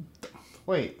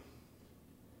 Wait,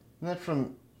 isn't that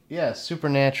from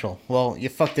Supernatural? Well, you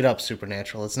fucked it up,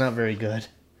 Supernatural. It's not very good.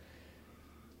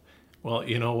 Well,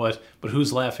 you know what? But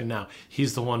who's laughing now?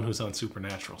 He's the one who's on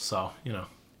Supernatural, so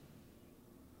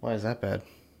Why is that bad?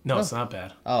 No, it's not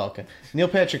bad. Oh, okay. Neil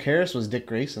Patrick Harris was Dick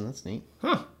Grayson. That's neat.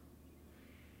 Huh.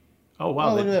 Oh, wow.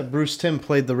 Oh, look at that. Bruce Timm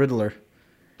played the Riddler.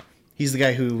 He's the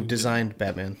guy who designed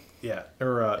Batman. Yeah.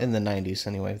 In the 90s,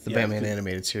 anyway. The Batman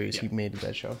animated series. He made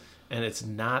that show. And it's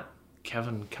not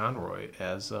Kevin Conroy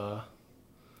as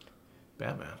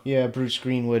Batman. Yeah, Bruce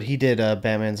Greenwood. He did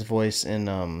Batman's voice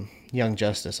in Young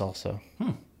Justice also.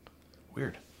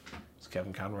 Weird. Is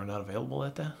Kevin Conroy not available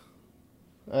at that?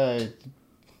 I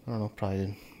don't know.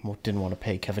 Probably didn't want to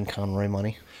pay Kevin Conroy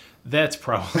money. That's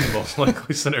probably the most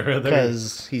likely scenario there.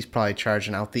 Because he's probably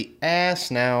charging out the ass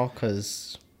now,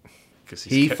 because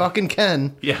he fucking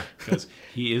can. Yeah, because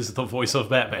he is the voice of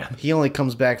Batman. He only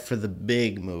comes back for the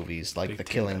big movies, like The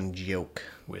Killing Joke.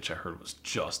 Which I heard was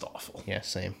just awful. Yeah,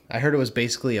 same. I heard it was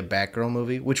basically a Batgirl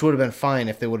movie, which would have been fine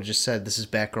if they would have just said, this is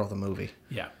Batgirl the movie.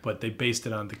 Yeah, but they based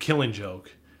it on The Killing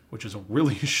Joke, which is a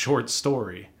really short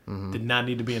story. Mm-hmm. Did not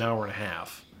need to be an hour and a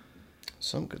half.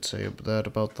 Some could say that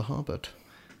about The Hobbit.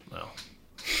 Well,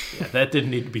 yeah, that didn't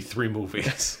need to be 3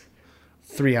 movies.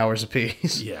 3 hours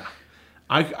apiece. Yeah.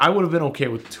 I would have been okay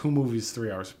with 2 movies,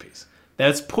 3 hours apiece.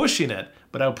 That's pushing it,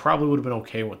 but I probably would have been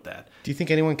okay with that. Do you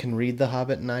think anyone can read The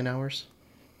Hobbit in 9 hours?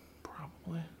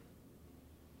 Probably.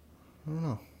 I don't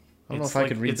know. I don't know if I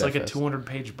could read that. It's like a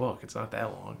 200-page book. It's not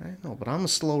that long. I know, but I'm a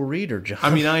slow reader, John. I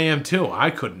mean, I am too. I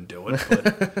couldn't do it,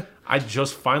 but I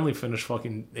just finally finished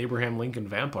fucking Abraham Lincoln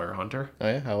Vampire Hunter. Oh,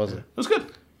 yeah? How was it? It was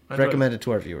good. Recommend it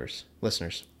to our viewers,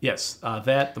 listeners. Yes.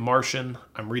 That, The Martian.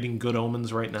 I'm reading Good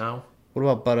Omens right now. What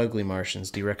about Butt Ugly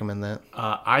Martians? Do you recommend that?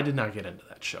 I did not get into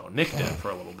that show. Nick did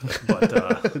for a little bit,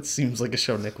 but... it seems like a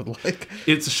show Nick would like.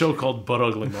 It's a show called Butt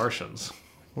Ugly Martians.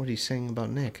 What are you saying about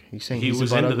Nick? Are you saying he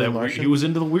was into that? He was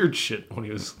into the weird shit when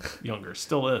he was younger.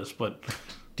 Still is, but...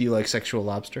 Do you like Sexual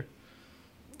Lobster?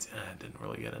 I didn't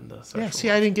really get into sexual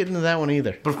lobster. I didn't get into that one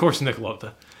either. But of course Nick loved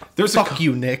it. Fuck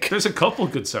you, Nick. There's a couple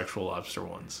good Sexual Lobster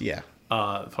ones. Yeah.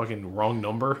 Fucking Wrong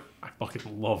Number. I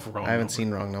fucking love Wrong Number. I haven't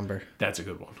seen Wrong Number. That's a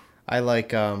good one. I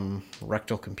like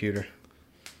Rectal Computer.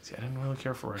 See, I didn't really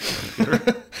care for Rectal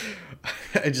Computer.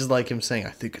 I just like him saying, I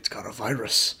think it's got a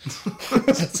virus.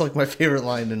 That's like my favorite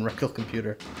line in Rectal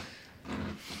Computer.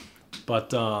 But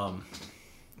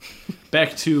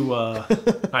back to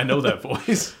I know that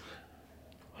voice.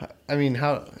 I mean,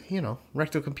 how,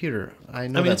 Rectal Computer. I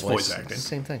know that it's voice. Voice acting. It's the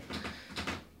same thing.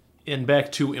 And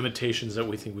back to imitations that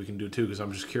we think we can do too, because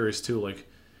I'm just curious too, like,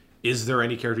 is there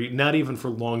any character, not even for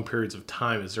long periods of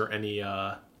time, is there any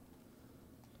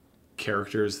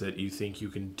characters that you think you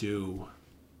can do?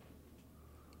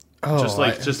 Oh,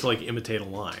 just like imitate a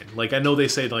line. Like, I know they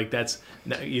say like that's,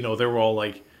 they were all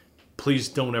like, please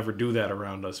don't ever do that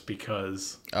around us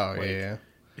because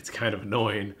it's kind of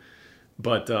annoying.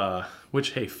 But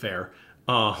which, hey, fair.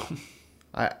 I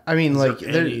mean, like,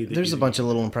 there's a bunch of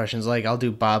little impressions. Like, I'll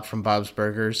do Bob from Bob's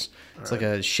Burgers. It's like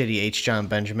a shitty H. John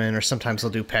Benjamin. Or sometimes I'll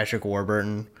do Patrick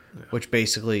Warburton, which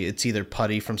basically it's either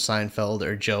Putty from Seinfeld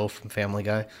or Joe from Family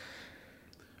Guy.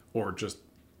 Or just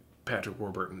Patrick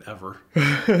Warburton ever.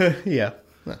 Yeah.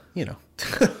 Well,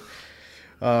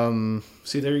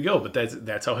 See, there you go. But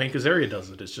that's how Hank Azaria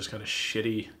does it. It's just kind of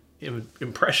shitty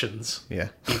impressions. Yeah.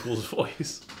 Equals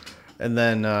voice. And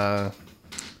then...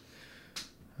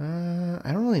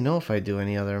 I don't really know if I do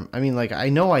any other. I mean, like, I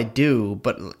know I do,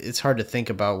 but it's hard to think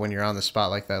about when you're on the spot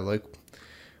like that. Like,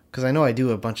 because I know I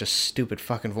do a bunch of stupid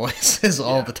fucking voices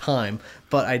all the time,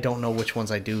 but I don't know which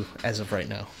ones I do as of right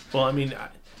now. Well, I mean,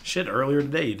 shit, earlier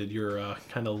today you did your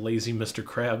kind of lazy Mr.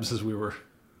 Krabs as we were...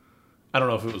 I don't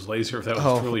know if it was lazy or if that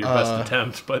was really your best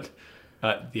attempt, but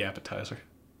the appetizer.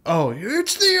 Oh,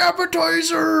 it's the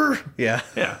appetizer! Yeah.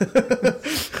 Yeah.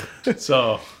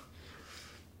 So,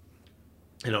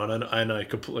 you know, and I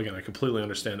completely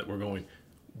understand that we're going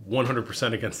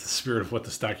 100% against the spirit of what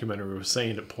this documentary was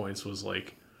saying at points was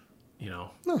like, you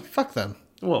know... No, fuck them.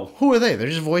 Well... Who are they? They're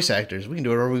just voice actors. We can do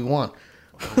whatever we want.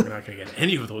 We're not going to get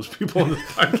any of those people on this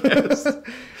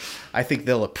podcast. I think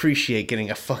they'll appreciate getting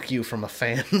a fuck you from a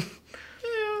fan.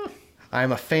 Yeah.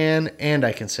 I'm a fan, and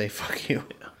I can say fuck you.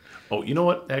 Yeah. Oh, you know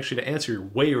what? Actually, to answer your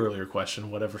way earlier question,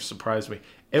 whatever surprised me,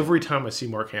 every time I see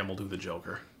Mark Hamill do the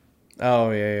Joker...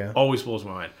 Oh, yeah. Always blows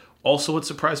my mind. Also, what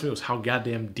surprised me was how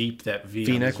goddamn deep that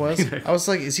V-neck was. V-neck. I was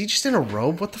like, is he just in a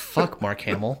robe? What the fuck, Mark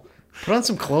Hamill? Put on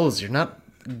some clothes. You're not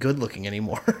good looking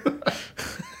anymore.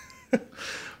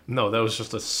 No, that was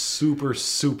just a super,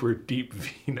 super deep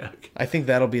V-neck. I think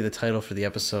that'll be the title for the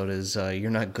episode is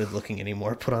You're Not Good Looking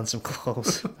Anymore. Put on some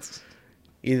clothes.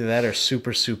 Either that or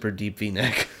super, super deep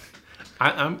V-neck.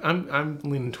 I'm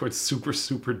leaning towards super,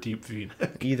 super deep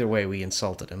V-neck. Either way, we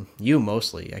insulted him. You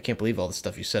mostly. I can't believe all the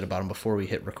stuff you said about him before we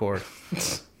hit record.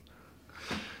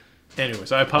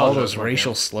 Anyways, I apologize. All those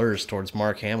racial slurs towards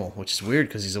Mark Hamill, which is weird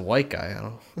because he's a white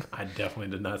guy. I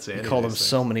definitely did not say anything. You called him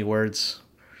so many words.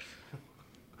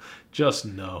 Just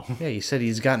no. Yeah, you said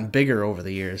he's gotten bigger over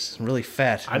the years. Really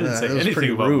fat. I didn't say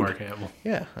anything about Mark Hamill.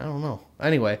 Yeah, I don't know.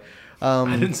 Anyway.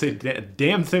 I didn't say a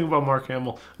damn thing about Mark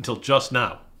Hamill until just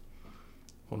now.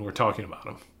 When we're talking about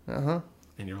him. Uh-huh.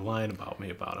 And you're lying about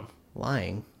him.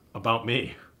 Lying? About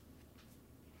me.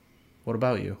 What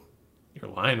about you? You're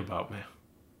lying about me.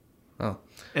 Oh.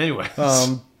 Anyway.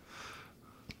 All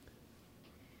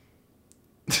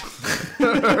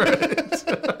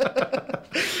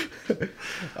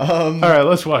right,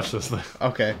 let's watch this thing.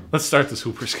 Okay. Let's start this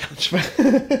Hooper sketch.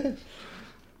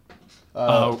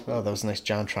 Oh, that was a nice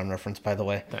JonTron reference, by the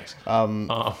way. Thanks.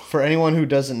 For anyone who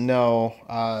doesn't know,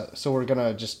 so we're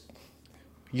going to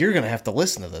you're going to have to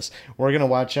listen to this. We're going to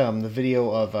watch the video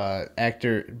of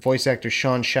voice actor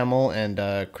Sean Schemmel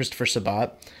and Christopher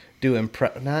Sabat do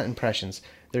not impressions.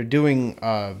 They're doing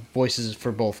voices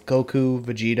for both Goku,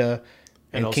 Vegeta,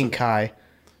 and King Kai.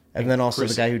 And then also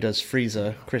the guy who does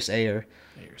Frieza, Chris Ayer.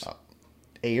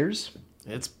 Ayers?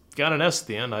 It's got an S at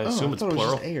the end. I assume it's plural. It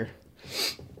was just Ayer.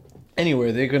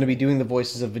 Anyway, they're going to be doing the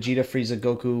voices of Vegeta, Frieza,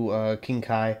 Goku, King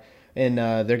Kai, and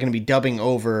they're going to be dubbing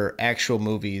over actual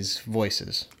movies'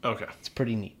 voices. Okay. It's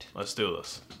pretty neat. Let's do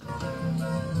this.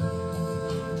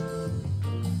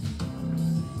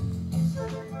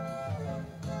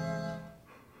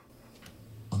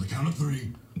 On the count of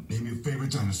 3, name your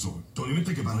favorite dinosaur. Don't even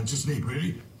think about it, just name.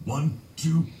 Ready? 1,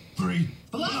 2, 3.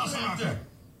 Velociraptor!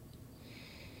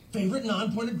 Favorite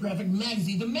non-pornographic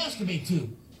magazine to masturbate to.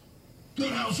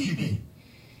 Good housekeeping.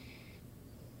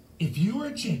 If you were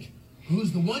a chick,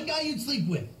 who's the one guy you'd sleep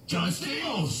with? John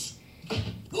Stamos.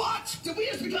 What? Did we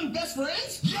just become best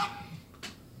friends? Yep.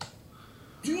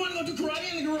 Do you want to go do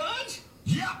karate in the garage?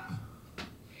 Yep.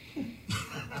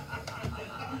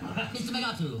 Mr.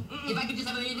 Megatu, if I could just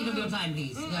have a minute of your time,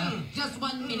 please. Just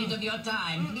 1 minute of your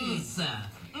time, please, sir.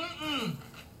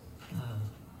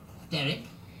 Derek?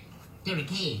 Derek,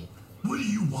 hey. What do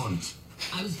you want?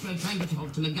 I was trying to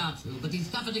talk to Megatu, but he's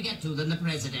tougher to get to than the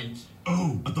president.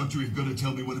 Oh, I thought you were going to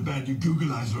tell me what a bad you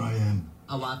Googleizer I am.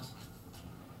 A what?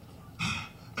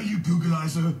 Are you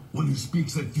Googleizer, one who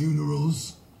speaks at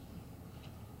funerals?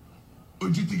 Or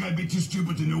do you think I'd be too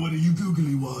stupid to know what a you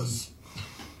googly was?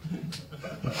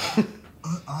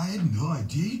 I had no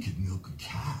idea you could milk a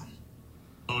cat.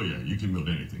 Oh yeah, you can milk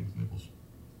anything with nipples.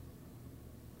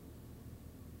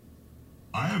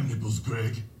 I have nipples,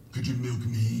 Greg. Could you milk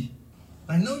me?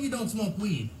 I know you don't smoke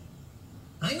weed.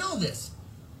 I know this.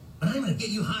 But I'm gonna get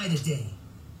you high today.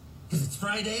 Because it's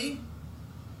Friday,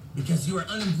 because you are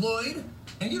unemployed,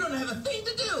 and you don't have a thing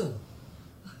to do.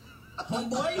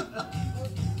 Homeboy?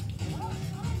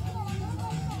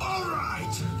 All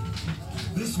right.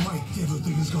 This white devil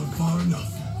thing has gone far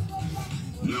enough.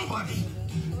 Nobody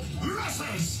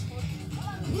messes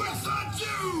with a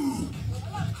Jew!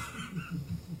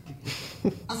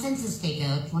 A census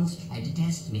taker once tried to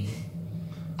test me.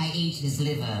 I ate his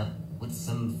liver with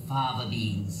some fava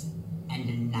beans and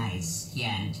a nice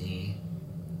Chianti.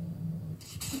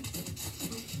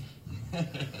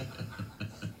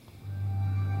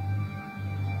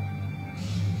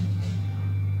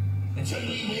 And should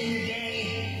we win the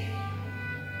day,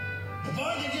 the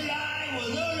 4th of July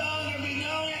will no longer be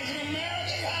known as an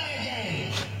American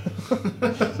holiday.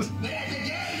 But as the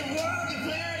day the world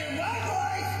declared in one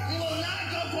voice, we will not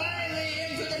go quietly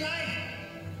into the night.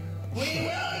 We will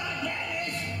not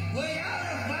vanish without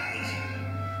a fight.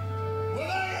 We're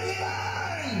going to live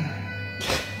on.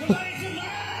 We're going to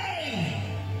survive.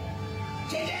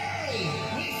 Today,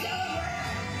 we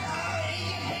celebrate our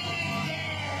Independence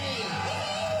Day.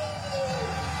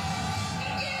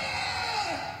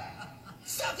 Yeah!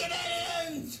 Suck it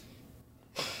in!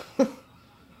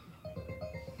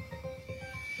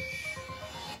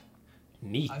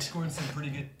 Neat. I scored some pretty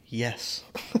good. Yes.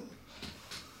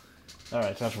 All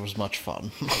right, that was much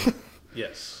fun.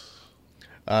 Yes.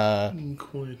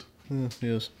 Quite.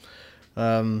 Yes.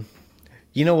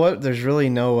 You know what? There's really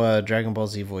no Dragon Ball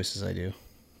Z voices I do.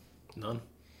 None?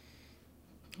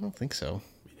 I don't think so.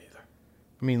 Me neither.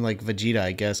 I mean, like Vegeta,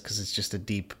 I guess, because it's just a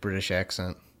deep British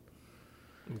accent.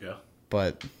 Okay.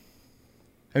 But,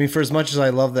 I mean, for as much as I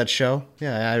love that show,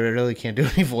 yeah, I really can't do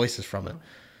any voices from it.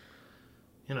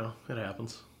 You know, it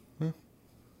happens. Hmm.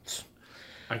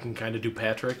 I can kind of do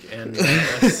Patrick, and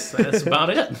that's about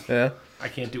it. Yeah. I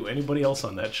can't do anybody else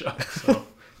on that show. So.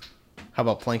 How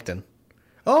about Plankton?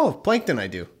 Oh, Plankton I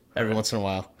do every once in a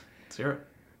while. Let's hear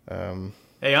it.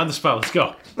 Hey, on the spot, let's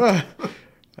go.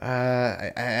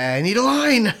 I need a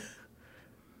line.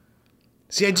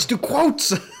 See, I just do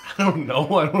quotes. I don't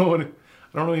know. I don't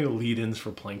know any lead-ins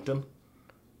for Plankton.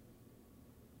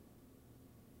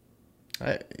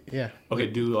 Yeah. Okay,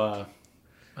 do I'll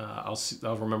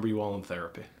remember you all in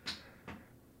therapy.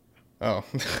 Oh.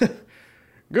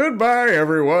 Goodbye,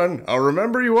 everyone. I'll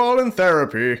remember you all in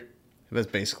therapy. That's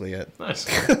basically it. Nice.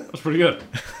 That's pretty good.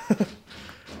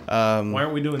 Why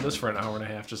aren't we doing this for an hour and a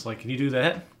half? Just like, can you do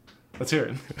that? Let's hear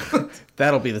it.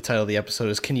 That'll be the title of the episode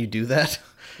is Can You Do That?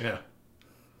 Yeah.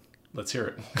 Let's hear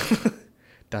it. ...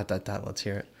 Let's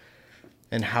hear it.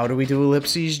 And how do we do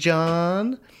ellipses,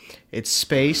 John? It's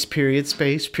space, period,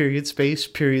 space, period, space,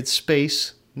 period,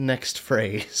 space, next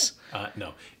phrase.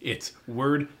 No. It's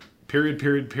word, period,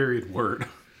 period, period, word.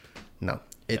 No.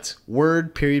 It's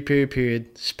word, period, period,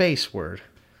 period, space, word.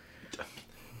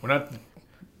 We're not...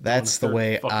 That's the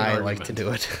way I like to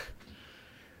do it.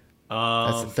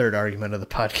 That's the third argument of the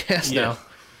podcast now.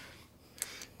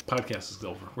 Podcast is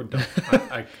over. We're done.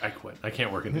 I quit. I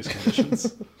can't work in these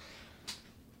conditions.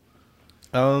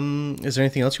 Is there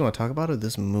anything else you want to talk about of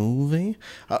this movie?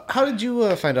 How did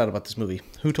you find out about this movie?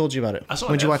 Who told you about it? I saw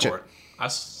When'd you watch it? I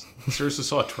seriously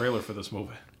saw a trailer for this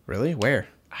movie. Really? Where?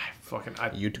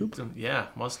 YouTube? Yeah,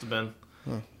 must have been.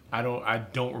 I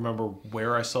don't remember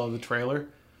where I saw the trailer,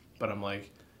 but I'm like,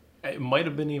 it might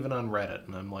have been even on Reddit,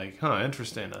 and I'm like,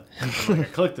 interesting. I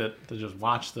clicked it to just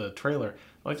watch the trailer.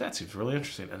 I'm like, that seems really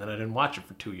interesting. And then I didn't watch it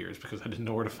for 2 years because I didn't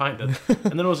know where to find it.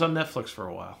 And then it was on Netflix for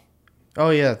a while.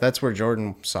 Oh, yeah, that's where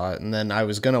Jordan saw it, and then I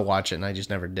was going to watch it, and I just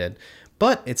never did.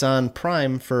 But it's on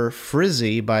Prime for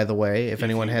Frizzy, by the way, if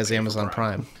anyone has Amazon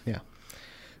Prime. Yeah.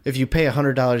 If you pay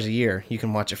 $100 a year, you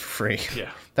can watch it for free.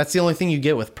 Yeah. That's the only thing you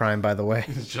get with Prime, by the way.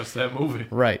 It's just that movie.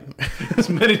 Right. As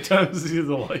many times as you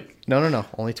like. No.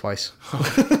 Only twice.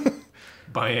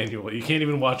 Biannually. You can't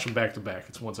even watch them back to back.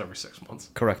 It's once every 6 months.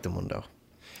 Correctamundo.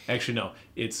 Actually, no.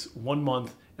 It's 1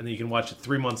 month, and then you can watch it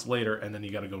 3 months later, and then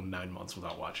you got to go 9 months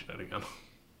without watching it again.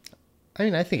 I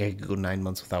mean, I think I could go 9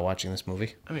 months without watching this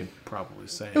movie. I mean, probably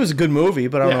same. It was a good movie,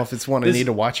 but I don't know if it's one I need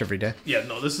to watch every day. Yeah,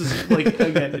 no, this is, like,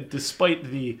 again, despite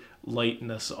the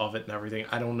lightness of it and everything,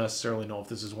 I don't necessarily know if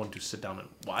this is one to sit down and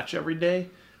watch every day.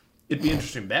 It'd be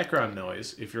interesting background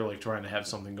noise if you're, like, trying to have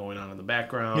something going on in the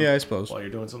background. Yeah, I suppose. While you're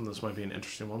doing something, this might be an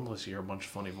interesting one, unless you hear a bunch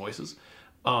of funny voices.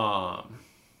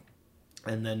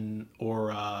 And then,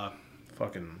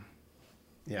 fucking...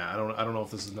 Yeah, I don't know if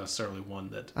this is necessarily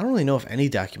one that... I don't really know if any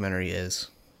documentary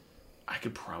is. I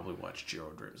could probably watch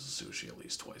Jiro Dreams of Sushi at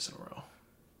least twice in a row.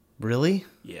 Really?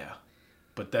 Yeah.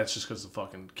 But that's just because the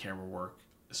fucking camera work,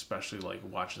 especially like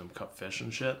watching them cut fish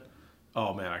and shit.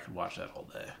 Oh man, I could watch that all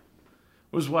day.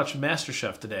 I was watching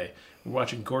MasterChef today. We're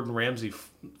watching Gordon Ramsay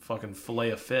fucking fillet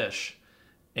a fish.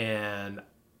 And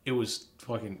it was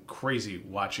fucking crazy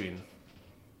watching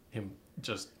him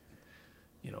just,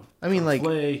 I mean, like...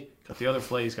 fillet, got the other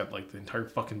fillet. He's got like the entire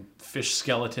fucking fish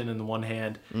skeleton in the one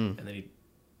hand. And then he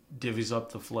divvies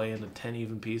up the fillet into 10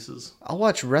 even pieces. I'll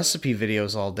watch recipe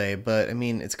videos all day, but I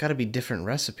mean, it's got to be different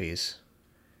recipes.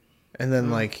 And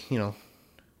then, I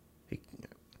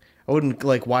wouldn't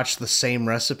like watch the same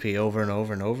recipe over and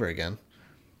over and over again.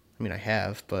 I mean, I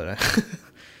have, but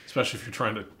especially if you're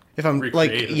trying to If I'm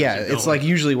like, recreate it as yeah, you're it's going. like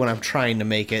usually when I'm trying to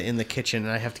make it in the kitchen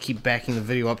and I have to keep backing the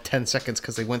video up 10 seconds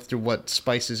because they went through what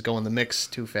spices go in the mix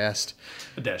too fast.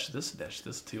 A dash of this,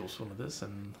 a tablespoon of this,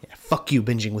 and Yeah, fuck you,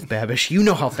 binging with Babish. You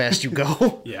know how fast you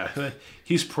go. yeah,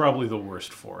 he's probably the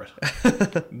worst for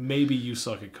it. Maybe You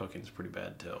Suck at Cooking's pretty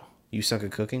bad too. You suck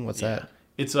at cooking? What's that?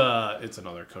 It's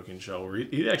another cooking show where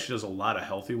he actually does a lot of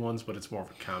healthy ones, but it's more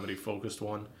of a comedy focused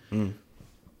one. Mm.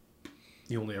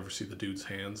 You only ever see the dude's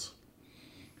hands.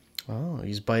 Oh,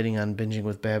 he's biting on binging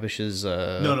with Babish's.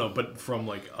 No, but from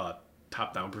like a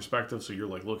top-down perspective, so you're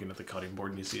like looking at the cutting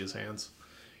board and you see his hands.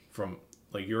 From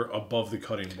like you're above the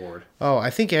cutting board. Oh, I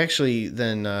think actually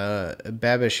then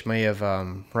Babish may have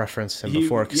referenced him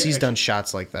before because he's done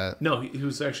shots like that. No, he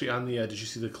was actually on the. Did you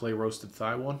see the clay roasted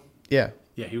thigh one? Yeah.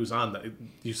 Yeah, he was on that.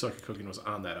 You Suck at Cooking was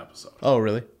on that episode. Oh,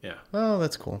 really? Yeah. Oh,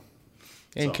 that's cool.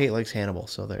 And So- Kate likes Hannibal,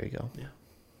 so there you go. Yeah.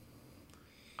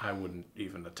 I wouldn't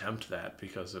even attempt that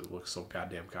because it looks so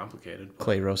goddamn complicated. But,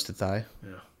 Clay roasted thigh.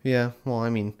 Yeah. Yeah. Well, I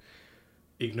mean,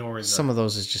 ignoring some of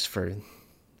those is just for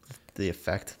the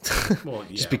effect. Well,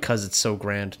 Just yeah. because it's so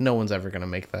grand. No one's ever gonna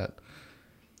make that.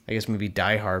 I guess maybe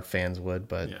Die Hard fans would,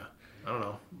 but Yeah. I don't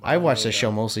know. I watch the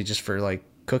show mostly just for like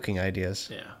cooking ideas.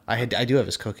 Yeah. I do have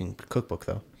his cookbook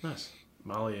though. Nice.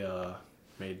 Molly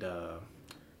made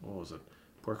what was it?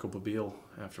 Puerco Pibil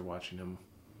after watching him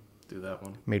do that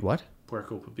one. Made what?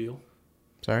 Puerco Pibil.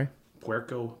 Sorry?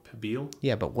 Puerco Pibil.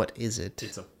 Yeah, but what is it?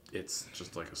 It's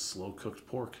just like a slow cooked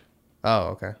pork. Oh,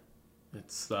 okay.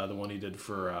 It's the one he did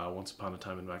for Once Upon a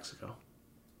Time in Mexico.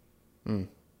 I'm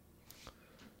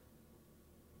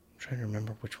trying to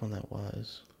remember which one that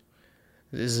was.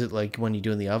 Is it like when you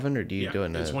do in the oven, or do you do it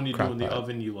in it's a when you do crock in the pot?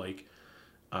 oven. You like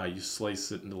you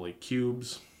slice it into like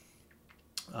cubes.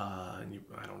 And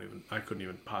I couldn't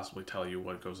even possibly tell you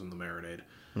what goes in the marinade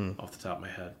off the top of my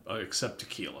head, except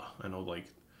tequila. I know like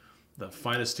the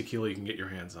finest tequila you can get your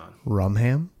hands on. Rum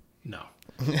ham? No,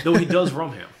 no, he does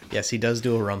rum ham. Yes, he does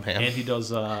do a rum ham. And he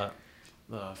does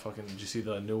fucking. Did you see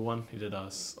the new one? He did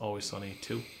Always Sunny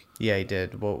 2. Yeah, he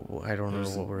did. Well, I don't remember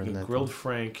There's what we're in the that. grilled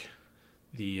Frank,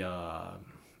 the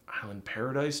Island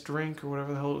Paradise drink or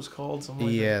whatever the hell it was called. Something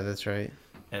like Yeah, that. that's right.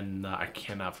 And I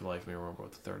cannot for the life of me remember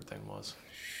what the third thing was.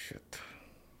 Shit.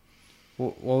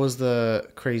 What was the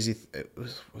crazy? It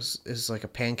was like a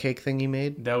pancake thing he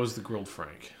made. That was the grilled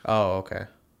Frank. Oh, okay.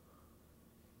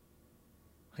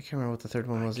 I can't remember what the third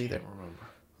one was either.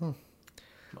 Remember.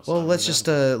 Well, let's just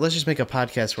make a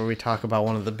podcast where we talk about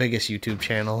one of the biggest YouTube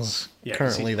channels Yeah,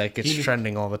 'cause currently that gets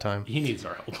trending all the time. He needs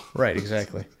our help. Right,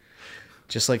 exactly.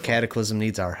 Just like Cataclysm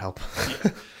needs our help.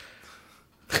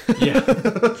 Yeah.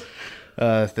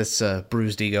 This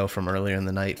bruised ego from earlier in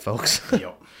the night, folks.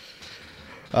 Yep.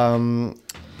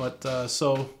 But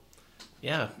so,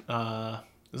 yeah,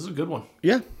 this is a good one.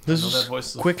 Yeah, I this know is that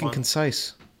voice is quick fun. and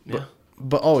concise. Yeah.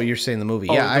 But oh, you're saying the movie?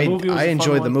 Oh, Yeah, the movie was I a fun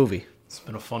enjoyed the one. movie. It's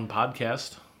been a fun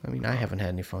podcast. I mean, I haven't had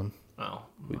any fun. Well,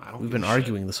 I don't We've give been a shit.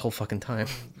 arguing this whole fucking time.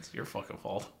 It's your fucking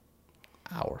fault.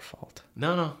 Our fault.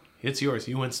 No, it's yours.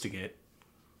 You instigate.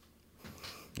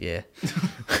 Yeah.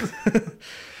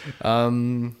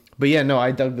 But yeah, no,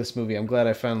 I dug this movie. I'm glad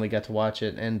I finally got to watch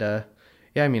it, and yeah,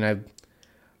 I mean, I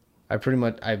pretty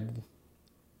much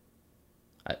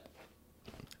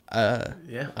Yeah. I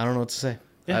don't know what to say.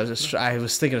 Yeah. I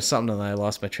was thinking of something and I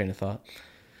lost my train of thought.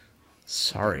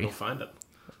 Sorry. Go find it.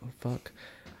 Oh, fuck.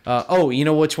 You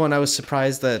know which one I was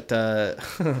surprised that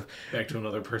Back to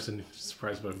another person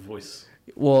surprised by voice.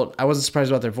 well, I wasn't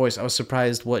surprised about their voice. I was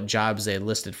surprised what jobs they had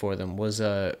listed for them. Was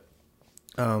is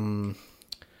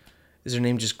her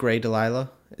name just Grey Delilah?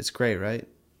 It's Grey, right?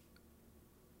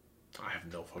 I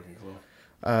have no fucking clue.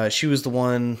 She was the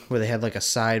one where they had like a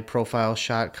side profile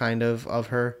shot kind of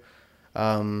her.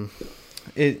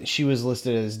 She was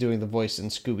listed as doing the voice in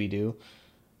Scooby-Doo.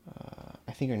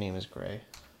 I think her name is Grey.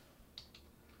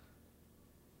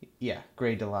 Yeah,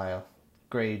 Grey Delisle.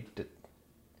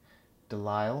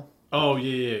 Delisle? Oh,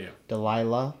 yeah.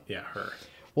 Delilah? Yeah, her.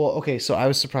 Well, okay, so I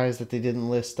was surprised that they didn't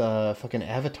list fucking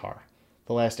Avatar,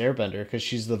 The Last Airbender, because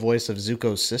she's the voice of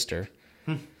Zuko's sister.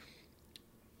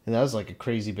 And that was like a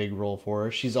crazy big role for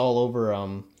her. She's all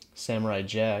over Samurai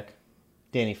Jack.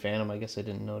 Danny Phantom, I guess I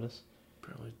didn't notice.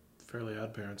 Apparently Fairly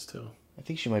Odd Parents, too. I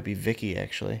think she might be Vicky,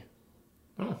 actually.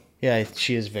 Oh. Yeah,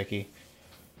 she is Vicky.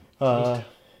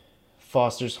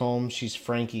 Foster's Home, she's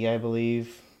Frankie, I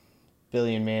believe.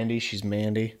 Billy and Mandy, she's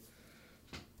Mandy.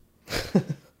 But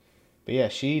yeah,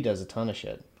 she does a ton of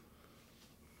shit.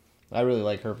 I really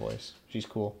like her voice. She's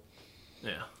cool.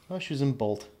 Yeah. Oh, she was in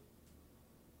Bolt.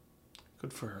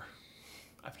 Good for her.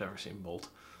 I've never seen Bolt.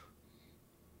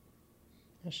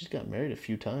 Yeah, she's got married a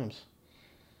few times.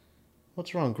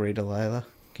 What's wrong, Grey Delilah?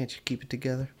 Can't you keep it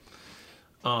together?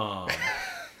 But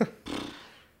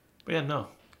yeah, no,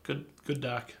 good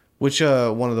doc. Which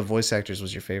one of the voice actors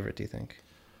was your favorite, do you think?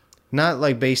 Not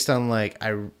like based on like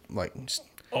Oh,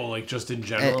 like just in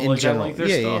general, in like general. I like their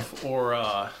Yeah, stuff, or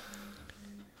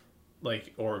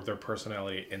or their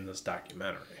personality in this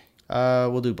documentary.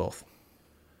 We'll do both.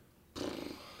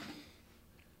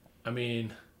 I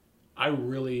mean, I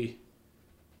really,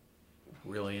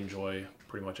 really enjoy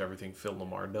pretty much everything Phil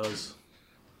LaMarr does.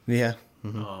 Yeah.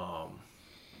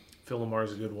 Phil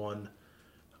LaMarr's a good one.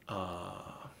 I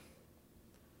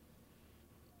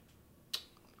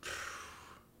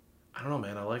don't know,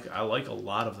 man. I like a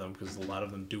lot of them because a lot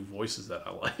of them do voices that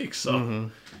I like. So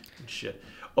shit.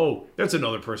 Oh, that's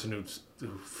another person whose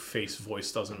face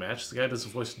voice doesn't match. The guy does the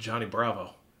voice of Johnny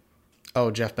Bravo. Oh,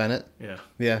 Jeff Bennett. Yeah.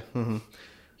 Yeah.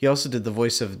 He also did the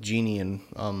voice of Genie in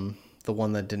the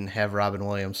one that didn't have Robin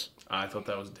Williams. I thought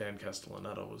that was Dan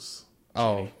Castellaneta. Was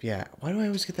Oh Genie. yeah. Why do I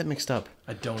always get that mixed up?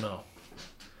 I don't know.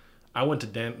 I went to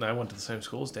the same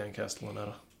school as Dan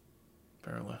Castellaneta.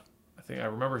 Apparently, I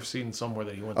remember seeing somewhere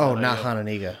that he went. Oh, to not NIU.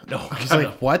 Hononegah. No, I was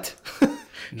like, what?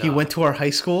 He No. went to our high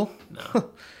school? No.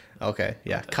 Okay,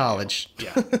 yeah, college.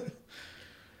 Yeah.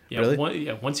 Yeah,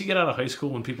 Really? Once you get out of high school,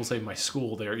 when people say my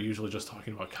school, they're usually just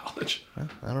talking about college.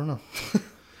 I don't know.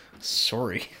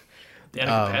 Sorry.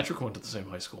 Danica Patrick went to the same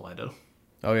high school I did.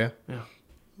 Oh yeah.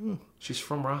 Yeah. She's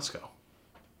from Roscoe.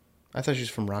 I thought she was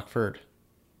from Rockford.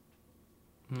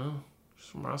 No, she's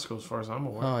from Roscoe, as far as I'm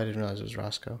aware. Oh, I didn't realize it was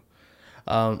Roscoe.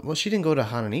 Well, she didn't go to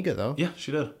Hononegah though. Yeah,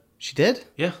 she did. She did?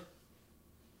 Yeah.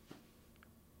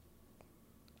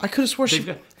 I could have swore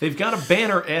They've got a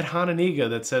banner at Hononegah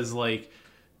that says like.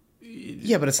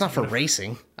 Yeah, but it's not for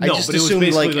racing. I No, just but it was assumed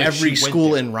basically like like every she went school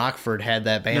there. in Rockford had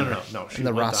that banner. No. She In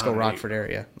the went to Roscoe Hononegah. Rockford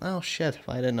area. Oh shit!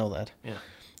 I didn't know that. Yeah.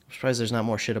 I'm surprised there's not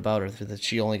more shit about her that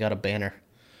she only got a banner.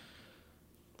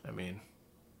 I mean.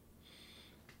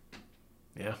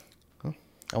 Yeah.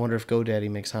 I wonder if GoDaddy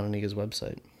makes Hononegah's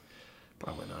website.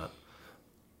 Probably not.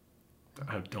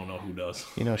 I don't know who does.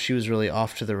 You know, she was really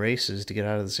off to the races to get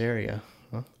out of this area.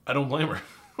 Huh? I don't blame her.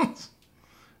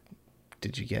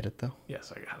 Did you get it though?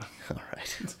 Yes, I got it. All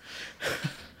right.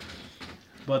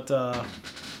 But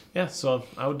yeah, so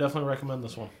I would definitely recommend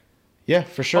this one. Yeah,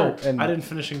 for sure. Oh, I didn't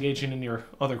finish engaging in your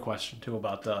other question too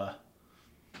about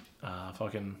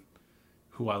fucking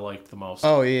who I liked the most.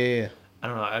 Oh yeah. I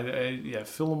don't know.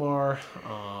 Phil LaMarr,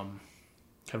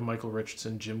 Kevin Michael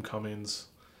Richardson, Jim Cummings.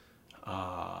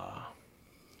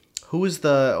 Who is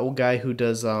the old guy who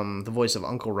does the voice of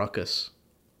Uncle Ruckus?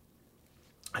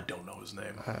 I don't know his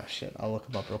name. Ah, shit. I'll look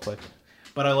him up real quick.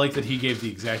 But I like that he gave the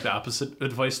exact opposite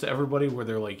advice to everybody, where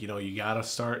they're like, you gotta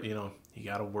start, you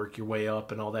gotta work your way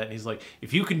up and all that. And he's like,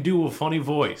 if you can do a funny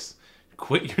voice,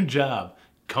 quit your job,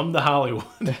 come to Hollywood.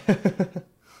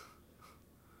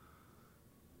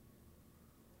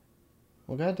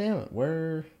 Well, goddamn it,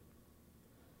 where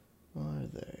are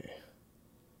they?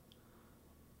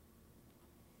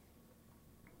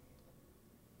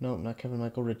 Nope, not Kevin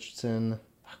Michael Richardson.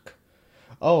 Fuck.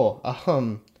 Oh,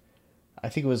 I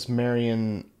think it was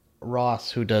Marion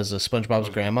Ross who does SpongeBob's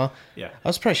grandma. Yeah. I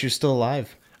was surprised she was still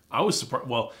alive. I was surprised.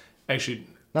 Well, actually,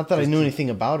 not that I knew anything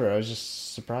about her. I was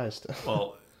just surprised.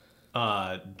 Well,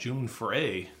 June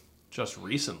Foray just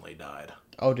recently died.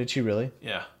 Oh, did she really?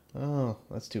 Yeah. Oh,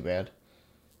 that's too bad.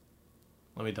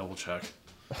 Let me double check.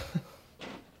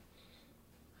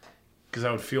 Because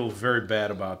I would feel very bad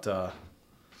about, like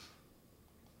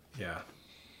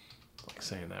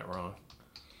saying that wrong.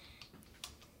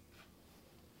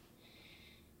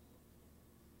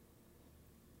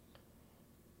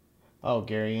 Oh,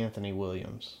 Gary Anthony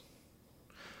Williams.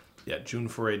 Yeah, June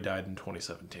Foray died in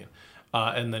 2017.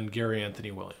 And then Gary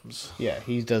Anthony Williams. Yeah,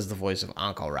 he does the voice of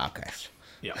Uncle Ruckus.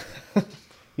 Yeah.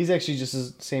 He's actually just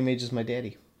the same age as my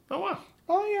daddy. Oh, wow.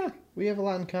 Oh, yeah. We have a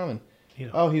lot in common. You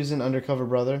know. Oh, he was in Undercover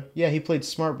Brother. Yeah, he played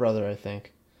Smart Brother, I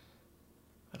think.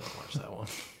 I don't watch that one.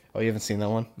 Oh, you haven't seen that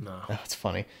one? No. Oh, it's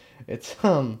funny. It's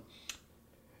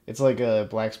like a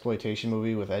blaxploitation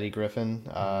movie with Eddie Griffin.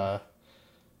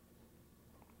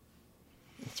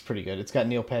 It's pretty good. It's got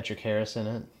Neil Patrick Harris in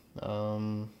it.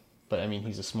 But I mean,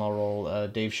 he's a small role.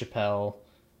 Dave Chappelle.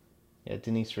 Yeah,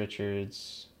 Denise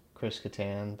Richards, Chris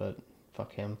Kattan, but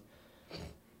fuck him.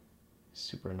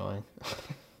 Super annoying.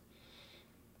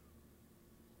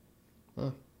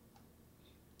 Huh.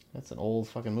 That's an old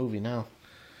fucking movie now.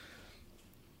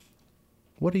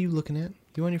 What are you looking at?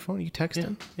 You on your phone? You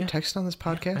texting? Yeah. Texting on this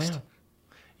podcast? I am.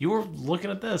 You were looking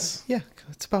at this. Yeah,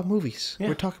 it's about movies. Yeah.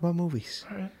 We're talking about movies.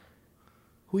 All right.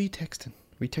 Who are you texting?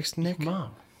 Are you texting Nick?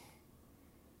 Mom.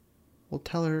 Well,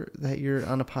 tell her that you're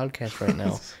on a podcast right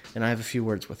now, and I have a few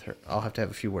words with her. I'll have to have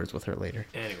a few words with her later.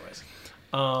 Anyways.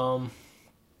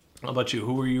 How about you?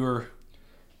 Who were your,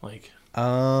 like,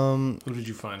 who did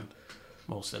you find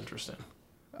most interesting?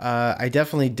 I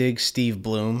definitely dig Steve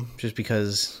Bloom just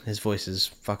because his voice is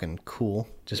fucking cool.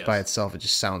 Just by itself, it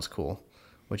just sounds cool,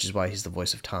 which is why he's the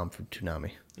voice of Tom from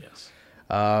Toonami. Yes.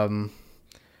 I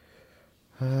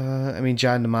mean,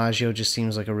 John DiMaggio just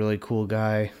seems like a really cool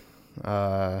guy.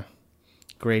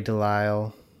 Grey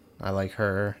DeLisle, I like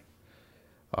her.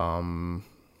 And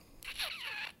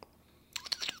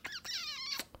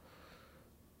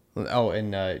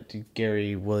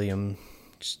Gary Williams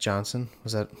Johnson,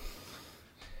 was that?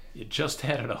 You just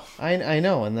had it all. I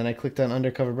know, and then I clicked on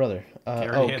Undercover Brother.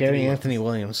 Gary Anthony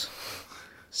Williams.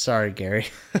 Sorry, Gary.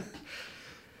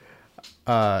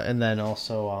 And then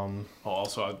also...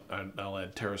 also, I'll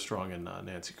add Tara Strong and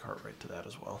Nancy Cartwright to that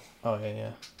as well. Oh,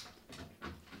 yeah.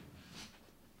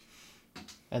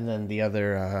 And then the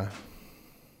other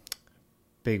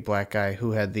big black guy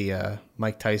who had the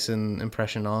Mike Tyson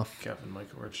impression off. Kevin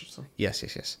Michael Richardson.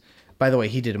 Yes. By the way,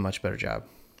 he did a much better job.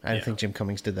 I didn't think Jim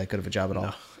Cummings did that good of a job at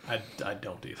all. No, I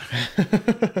don't either.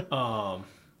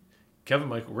 Kevin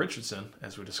Michael Richardson,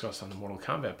 as we discussed on the Mortal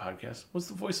Kombat podcast, was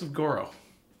the voice of Goro.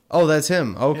 Oh, that's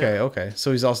him. Okay.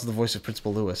 So he's also the voice of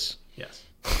Principal Lewis. Yes.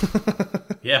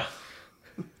 Yeah.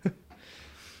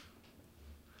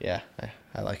 Yeah,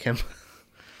 I like him.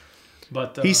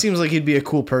 But he seems like he'd be a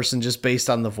cool person just based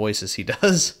on the voices he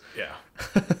does. Yeah.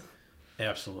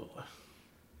 Absolutely.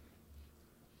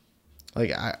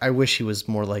 Like, I wish he was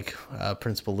more like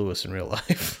Principal Lewis in real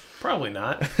life. Probably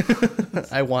not.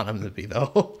 I want him to be,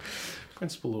 though.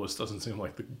 Principal Lewis doesn't seem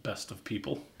like the best of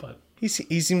people, but... He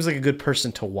seems like a good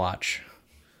person to watch.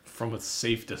 From a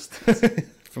safe distance.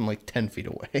 From like 10 feet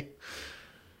away.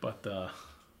 But,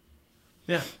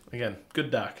 yeah, again,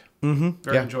 good doc. Mm-hmm.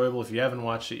 Very enjoyable. If you haven't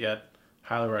watched it yet,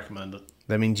 highly recommend it.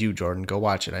 That means you, Jordan. Go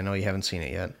watch it. I know you haven't seen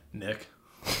it yet. Nick.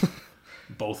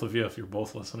 Both of you, if you're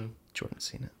both listening. Jordan's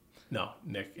seen it. No,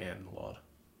 Nick and Laud.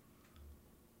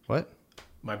 What?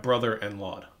 My brother and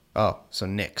Laud. Oh, so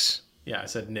Nick's. Yeah, I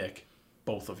said Nick.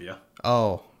 Both of you.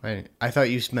 Oh, I thought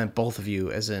you meant both of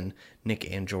you as in Nick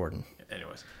and Jordan.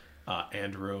 Anyways,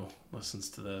 Andrew listens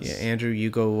to this. Yeah, Andrew, you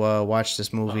go watch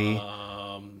this movie.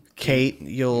 Kate,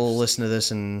 you'll listen to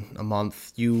this in a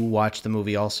month. You watch the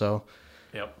movie also.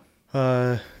 Yep.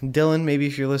 Dylan, maybe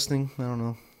if you're listening, I don't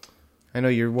know. I know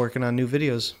you're working on new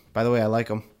videos. By the way, I like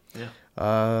them. Yeah.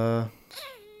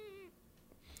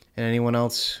 And anyone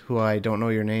else who I don't know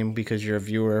your name because you're a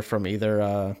viewer from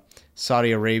either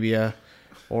Saudi Arabia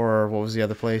or what was the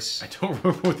other place? I don't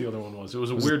remember what the other one was. It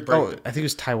was a weird break. Oh, I think it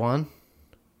was Taiwan.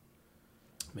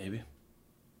 Maybe.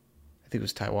 I think it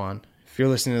was Taiwan. If you're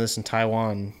listening to this in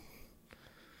Taiwan,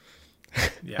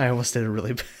 yeah. I almost did a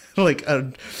really like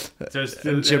a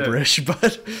gibberish,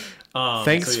 but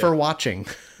thanks for watching.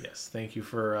 Yes, thank you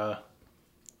for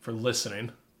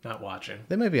listening, not watching.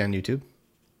 They might be on YouTube.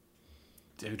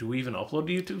 Do we even upload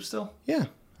to YouTube still? Yeah,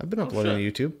 I've been uploading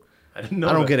to YouTube. I didn't know.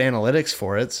 I don't get analytics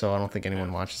for it, so I don't think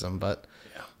anyone watches them. But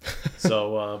yeah.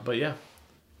 So, but yeah,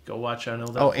 go watch. I know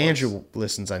that. Oh, Andrew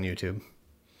listens on YouTube.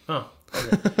 Oh,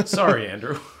 okay. Sorry,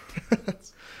 Andrew.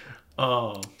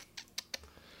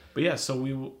 But yeah, so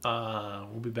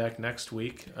we'll be back next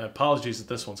week. Apologies that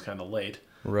this one's kind of late.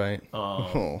 Right.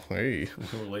 Oh, hey.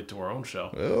 We were late to our own show.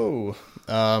 Oh.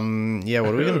 Yeah,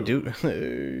 what are we going to do?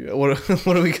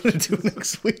 What are we going to do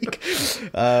next week?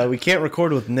 We can't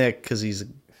record with Nick because he's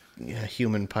a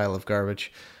human pile of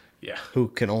garbage. Yeah. Who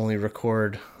can only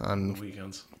record on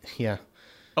weekends. Yeah.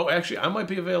 Oh, actually, I might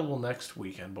be available next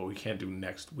weekend, but we can't do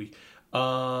next week.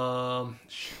 Probably.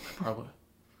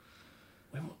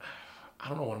 I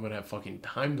don't know when I'm going to have fucking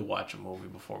time to watch a movie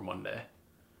before Monday.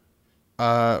 You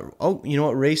know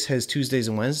what? Race has Tuesdays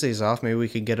and Wednesdays off. Maybe we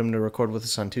could get him to record with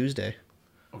us on Tuesday.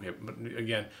 Okay, but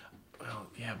again, well,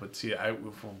 yeah, but see,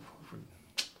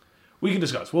 we can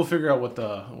discuss. We'll figure out what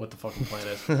the fucking plan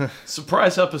is.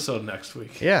 Surprise episode next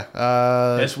week. Yeah.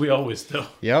 As we always do.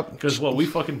 Yep. Because we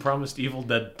fucking promised Evil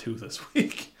Dead 2 this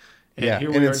week. And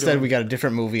here and instead we got a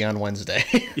different movie on Wednesday.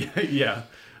 Yeah.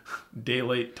 Day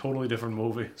late, totally different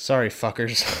movie. Sorry,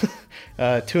 fuckers.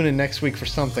 Tune in next week for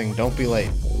something. Don't be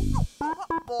late.